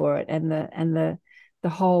looking for it. And the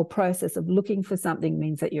whole process of looking for something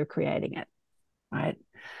means that you're creating it. Right.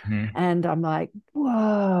 Mm-hmm. And I'm like,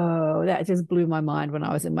 whoa, that just blew my mind when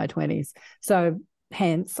I was in my 20s. So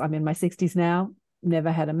hence, I'm in my 60s now,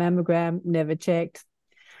 never had a mammogram, never checked.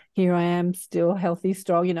 Here I am, still healthy,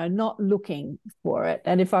 strong, you know, not looking for it.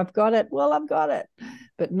 And if I've got it, well, I've got it,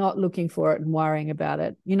 but not looking for it and worrying about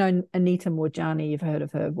it. You know, Anita Moorjani, you've heard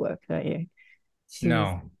of her work, don't you?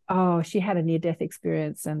 She had a near-death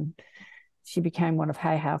experience, and she became one of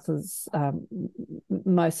Hay House's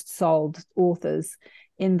most sold authors,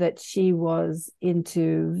 in that she was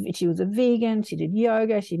a vegan, she did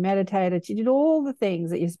yoga, she meditated, she did all the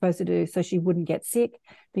things that you're supposed to do so she wouldn't get sick,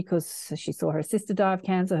 because she saw her sister die of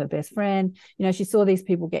cancer, her best friend, she saw these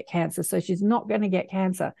people get cancer, so she's not going to get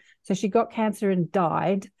cancer. So she got cancer and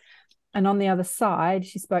died. And on the other side,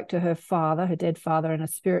 she spoke to her father, her dead father, and a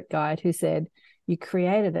spirit guide who said, you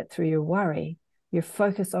created it through your worry. Your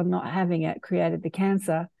focus on not having it created the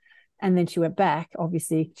cancer. And then she went back.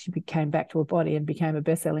 Obviously, she came back to her body and became a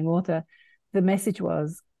best-selling author. The message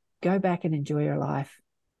was, go back and enjoy your life.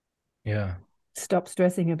 Yeah. Stop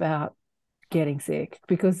stressing about getting sick,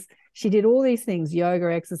 because she did all these things,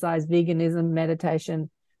 yoga, exercise, veganism, meditation,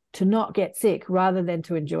 to not get sick rather than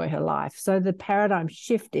to enjoy her life. So the paradigm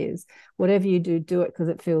shift is, whatever you do, do it because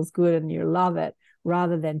it feels good and you love it,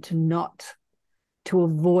 rather than to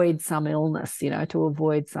avoid some illness, to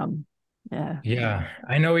avoid some. Yeah.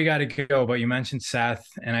 I know we got to go, but you mentioned Seth,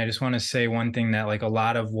 and I just want to say one thing, that like a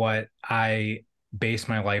lot of what I base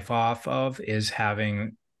my life off of is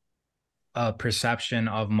having a perception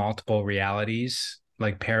of multiple realities,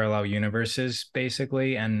 like parallel universes,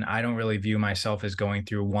 basically. And I don't really view myself as going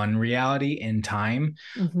through one reality in time,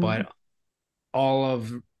 but all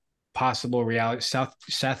of possible reality.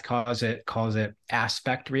 Seth calls it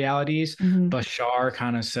aspect realities. Bashar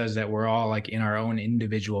kind of says that we're all like in our own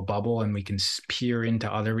individual bubble and we can peer into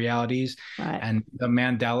other realities. Right. And the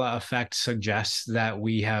Mandela effect suggests that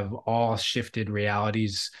we have all shifted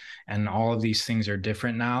realities and all of these things are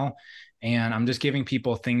different now. And I'm just giving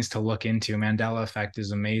people things to look into. Mandela effect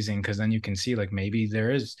is amazing, because then you can see like maybe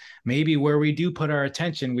where we do put our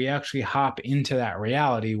attention, we actually hop into that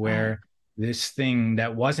reality where this thing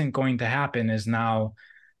that wasn't going to happen is now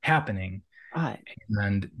happening. Right.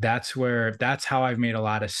 And that's how I've made a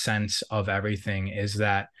lot of sense of everything, is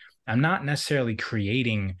that I'm not necessarily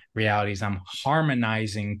creating realities. I'm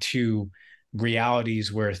harmonizing two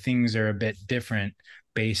realities where things are a bit different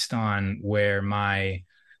based on where my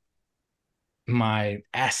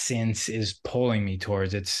essence is pulling me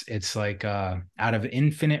towards. It's like out of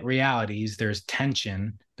infinite realities, there's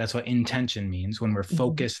tension. That's what intention means, when we're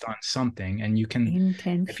focused on something. And you can,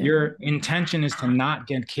 if your intention is to not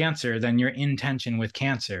get cancer, then you're in tension with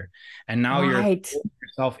cancer. And now you're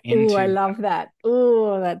yourself into. Oh, I love that.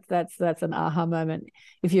 Oh, that's an aha moment.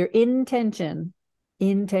 If you're in tension,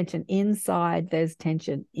 inside there's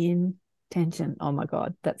tension, in tension. Oh my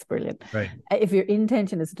God, that's brilliant. Right. If your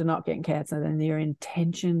intention is to not get cancer, then you're in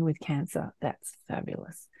tension with cancer. That's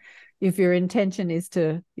fabulous. If your intention is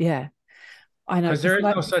to, I know. Because there is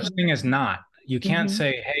no such thing as not. You can't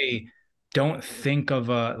say, hey, don't think of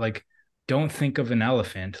an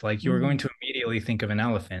elephant. Like you're going to immediately think of an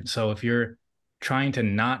elephant. So if you're trying to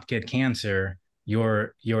not get cancer,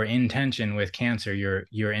 your intention with cancer,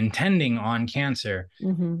 you're intending on cancer.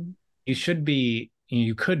 You could be,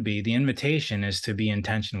 the invitation is to be in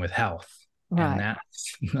tension with health. Right. And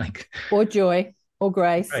that's like, or joy, or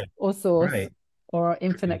grace, or source, or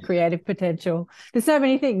infinite creative potential. There's so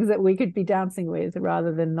many things that we could be dancing with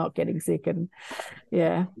rather than not getting sick. And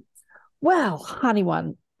well, honey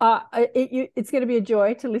one, it's going to be a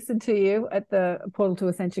joy to listen to you at the Portal to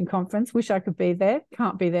Ascension conference. Wish I could be there.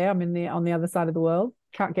 Can't be there. I'm on the other side of the world.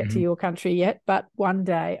 Can't get to your country yet, but one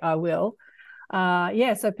day I will.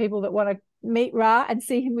 So people that want to meet Ra and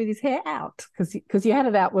see him with his hair out, because you had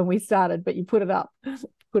it out when we started, but you put it up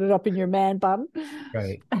in your man bun,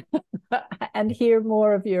 right? And hear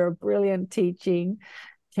more of your brilliant teaching.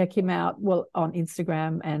 Check him out on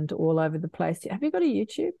Instagram and all over the place. Have you got a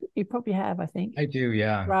YouTube? You probably have, I think. I do,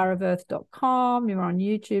 yeah. raofearth.com. You're on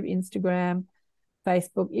YouTube, Instagram,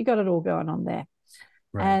 Facebook. You got it all going on there.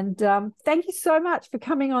 Right. And thank you so much for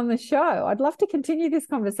coming on the show. I'd love to continue this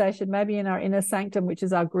conversation, maybe in our Inner Sanctum, which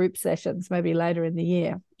is our group sessions, maybe later in the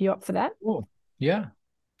year. You up for that? Cool. Yeah,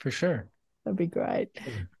 for sure. That'd be great.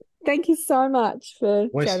 Thank you so much for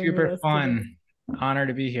chatting with us. It was super fun. Honor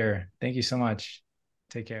to be here. Thank you so much.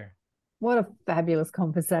 Take care. What a fabulous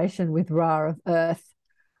conversation with Ra of Earth.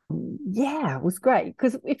 Yeah, it was great.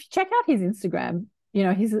 Because if you check out his Instagram,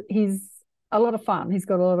 he's a lot of fun. He's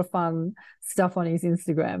got a lot of fun stuff on his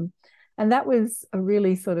Instagram. And that was a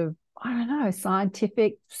really sort of, I don't know,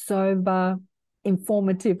 scientific, sober,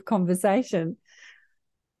 informative conversation.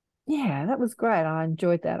 Yeah, that was great. I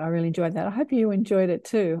enjoyed that. I really enjoyed that. I hope you enjoyed it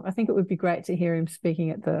too. I think it would be great to hear him speaking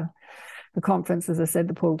at the conference, as I said,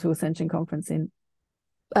 the Portal to Ascension conference in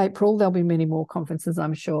April. There'll be many more conferences,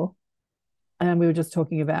 I'm sure. And we were just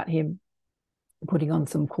talking about him putting on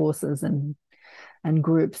some courses and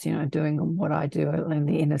groups, doing what I do in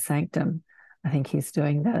the Inner Sanctum. I think he's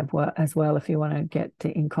doing that as well if you want to get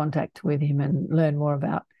in contact with him and learn more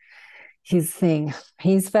about his thing.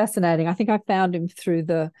 He's fascinating. I think I found him through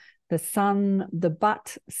the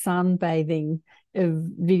butt sunbathing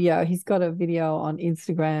video. He's got a video on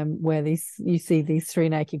Instagram where you see these three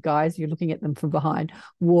naked guys, you're looking at them from behind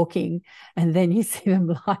walking, and then you see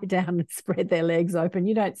them lie down and spread their legs open.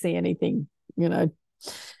 You don't see anything,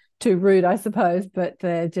 too rude, I suppose, but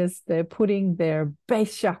they're putting their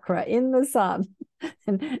base chakra in the sun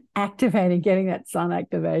and activating, getting that sun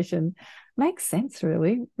activation. Makes sense,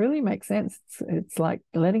 really makes sense. It's like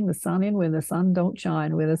letting the sun in where the sun don't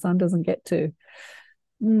shine, where the sun doesn't get to.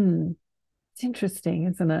 It's interesting,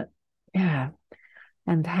 isn't it? Yeah.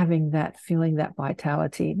 And having that, feeling that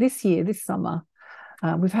vitality. This summer,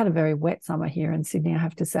 we've had a very wet summer here in Sydney, I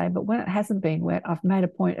have to say, but when it hasn't been wet, I've made a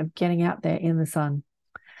point of getting out there in the sun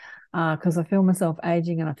because I feel myself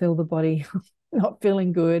aging and I feel the body not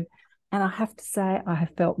feeling good. And I have to say, I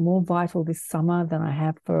have felt more vital this summer than I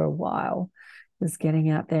have for a while. Just getting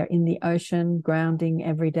out there in the ocean, grounding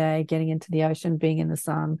every day, getting into the ocean, being in the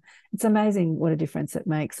sun. It's amazing what a difference it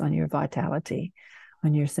makes on your vitality,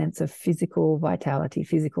 on your sense of physical vitality,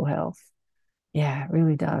 physical health. Yeah, it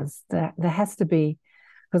really does. There has to be,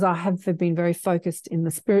 because I have been very focused in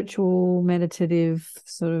the spiritual, meditative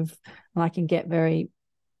sort of, and I can get very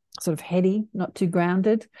sort of heady, not too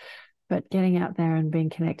grounded. But getting out there and being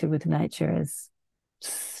connected with nature is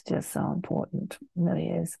just so important. It really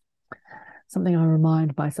is. Something I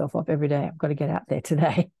remind myself of every day. I've got to get out there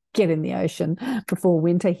today, get in the ocean before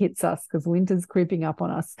winter hits us, because winter's creeping up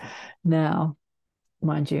on us now.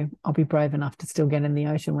 Mind you, I'll be brave enough to still get in the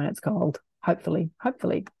ocean when it's cold. Hopefully.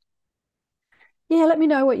 Yeah, let me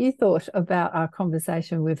know what you thought about our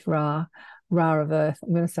conversation with Ra of Earth.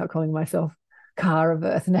 I'm going to start calling myself Car of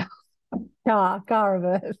Earth now. Car of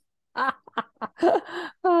Earth. I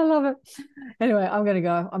love it. Anyway, I'm going to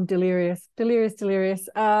go. I'm delirious.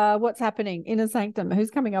 What's happening? Inner Sanctum. Who's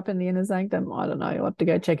coming up in the Inner Sanctum? I don't know. You'll have to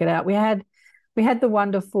go check it out. We had the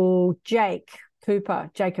wonderful Jacob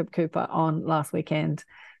Cooper on last weekend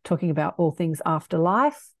talking about all things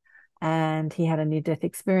afterlife, and he had a near-death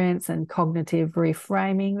experience and cognitive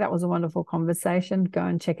reframing. That was a wonderful conversation. Go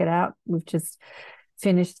and check it out. We've just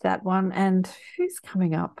finished that one. And who's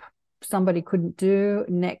coming up? Somebody couldn't do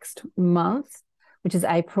next month, which is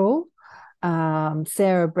April.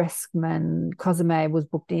 Sarah Breskman Cosime was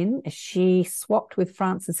booked in. She swapped with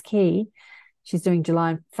Frances Key. She's doing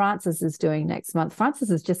July. Frances is doing next month. Frances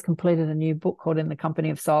has just completed a new book called In the Company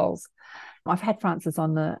of Souls. I've had Frances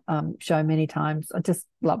on the show many times. I just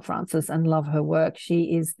love Frances and love her work.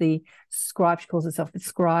 She is the scribe. She calls herself the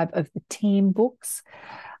scribe of the team books,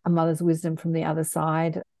 A Mother's Wisdom from the Other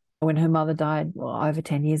Side. When her mother died, over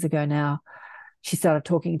 10 years ago now, she started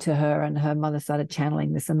talking to her and her mother started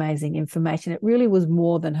channeling this amazing information. It really was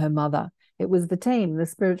more than her mother. It was the team, the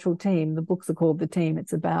spiritual team. The books are called The Team.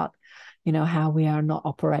 It's about, how we are not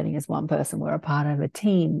operating as one person. We're a part of a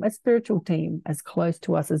team, a spiritual team, as close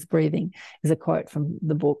to us as breathing, is a quote from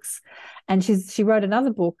the books. And she wrote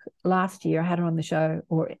another book last year. I had her on the show,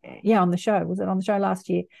 on the show. Was it on the show last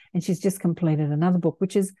year? And she's just completed another book,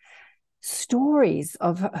 which is stories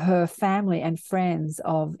of her family and friends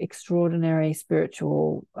of extraordinary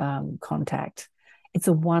spiritual contact. It's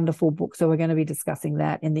a wonderful book. So we're going to be discussing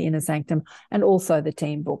that in the Inner Sanctum, and also the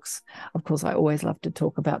team books. Of course, I always love to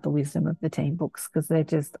talk about the wisdom of the team books because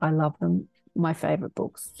I love them. My favorite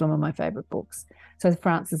books, some of my favorite books. So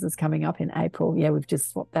Frances is coming up in April. Yeah, we've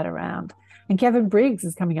just swapped that around. And Kevin Briggs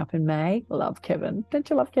is coming up in May. Love Kevin. Don't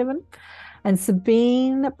you love Kevin? And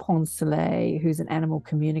Sabine Poncelet, who's an animal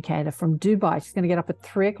communicator from Dubai. She's going to get up at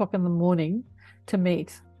 3:00 in the morning to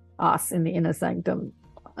meet us in the Inner Sanctum.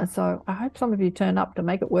 And so I hope some of you turn up to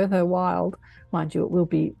make it worth her while. Mind you, it will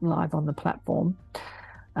be live on the platform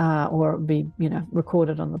or it'll be,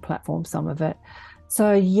 recorded on the platform, some of it.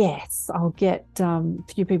 So yes, I'll get a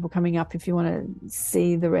few people coming up. If you want to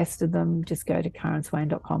see the rest of them, just go to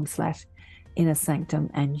karenswain.com/Inner Sanctum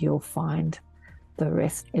and you'll find the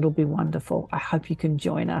rest. It'll be wonderful. I hope you can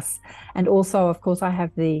join us. And also, of course, I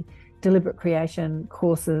have the Deliberate Creation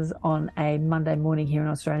courses on a Monday morning here in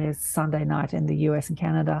Australia, Sunday night in the US and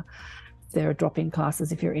Canada. There are drop-in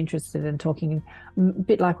classes if you're interested in talking a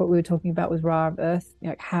bit like what we were talking about with Ra of Earth,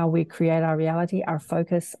 how we create our reality, our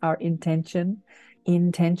focus, our intention.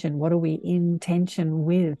 What are we in tension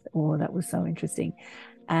with? Oh, that was so interesting.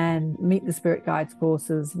 And Meet the Spirit Guides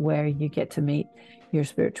courses, where you get to meet your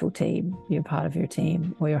spiritual team, you're part of your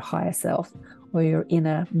team, or your higher self, or your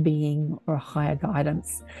inner being, or higher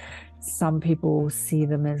guidance. Some people see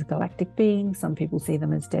them as galactic beings, some people see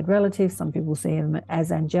them as dead relatives, some people see them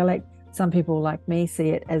as angelic, some people like me see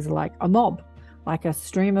it as like a mob, like a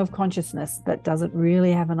stream of consciousness that doesn't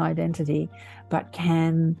really have an identity, but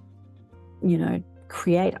can,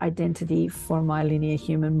 create identity for my linear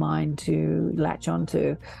human mind to latch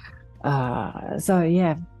onto. So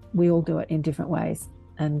yeah, we all do it in different ways.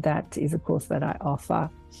 And that is a course that I offer.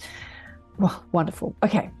 Well, wonderful.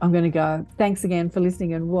 Okay, I'm going to go. Thanks again for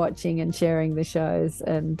listening and watching and sharing the shows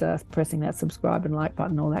and pressing that subscribe and like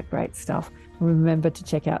button, all that great stuff. Remember to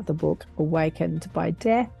check out the book Awakened by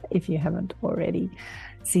Death if you haven't already.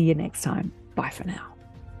 See you next time. Bye for now.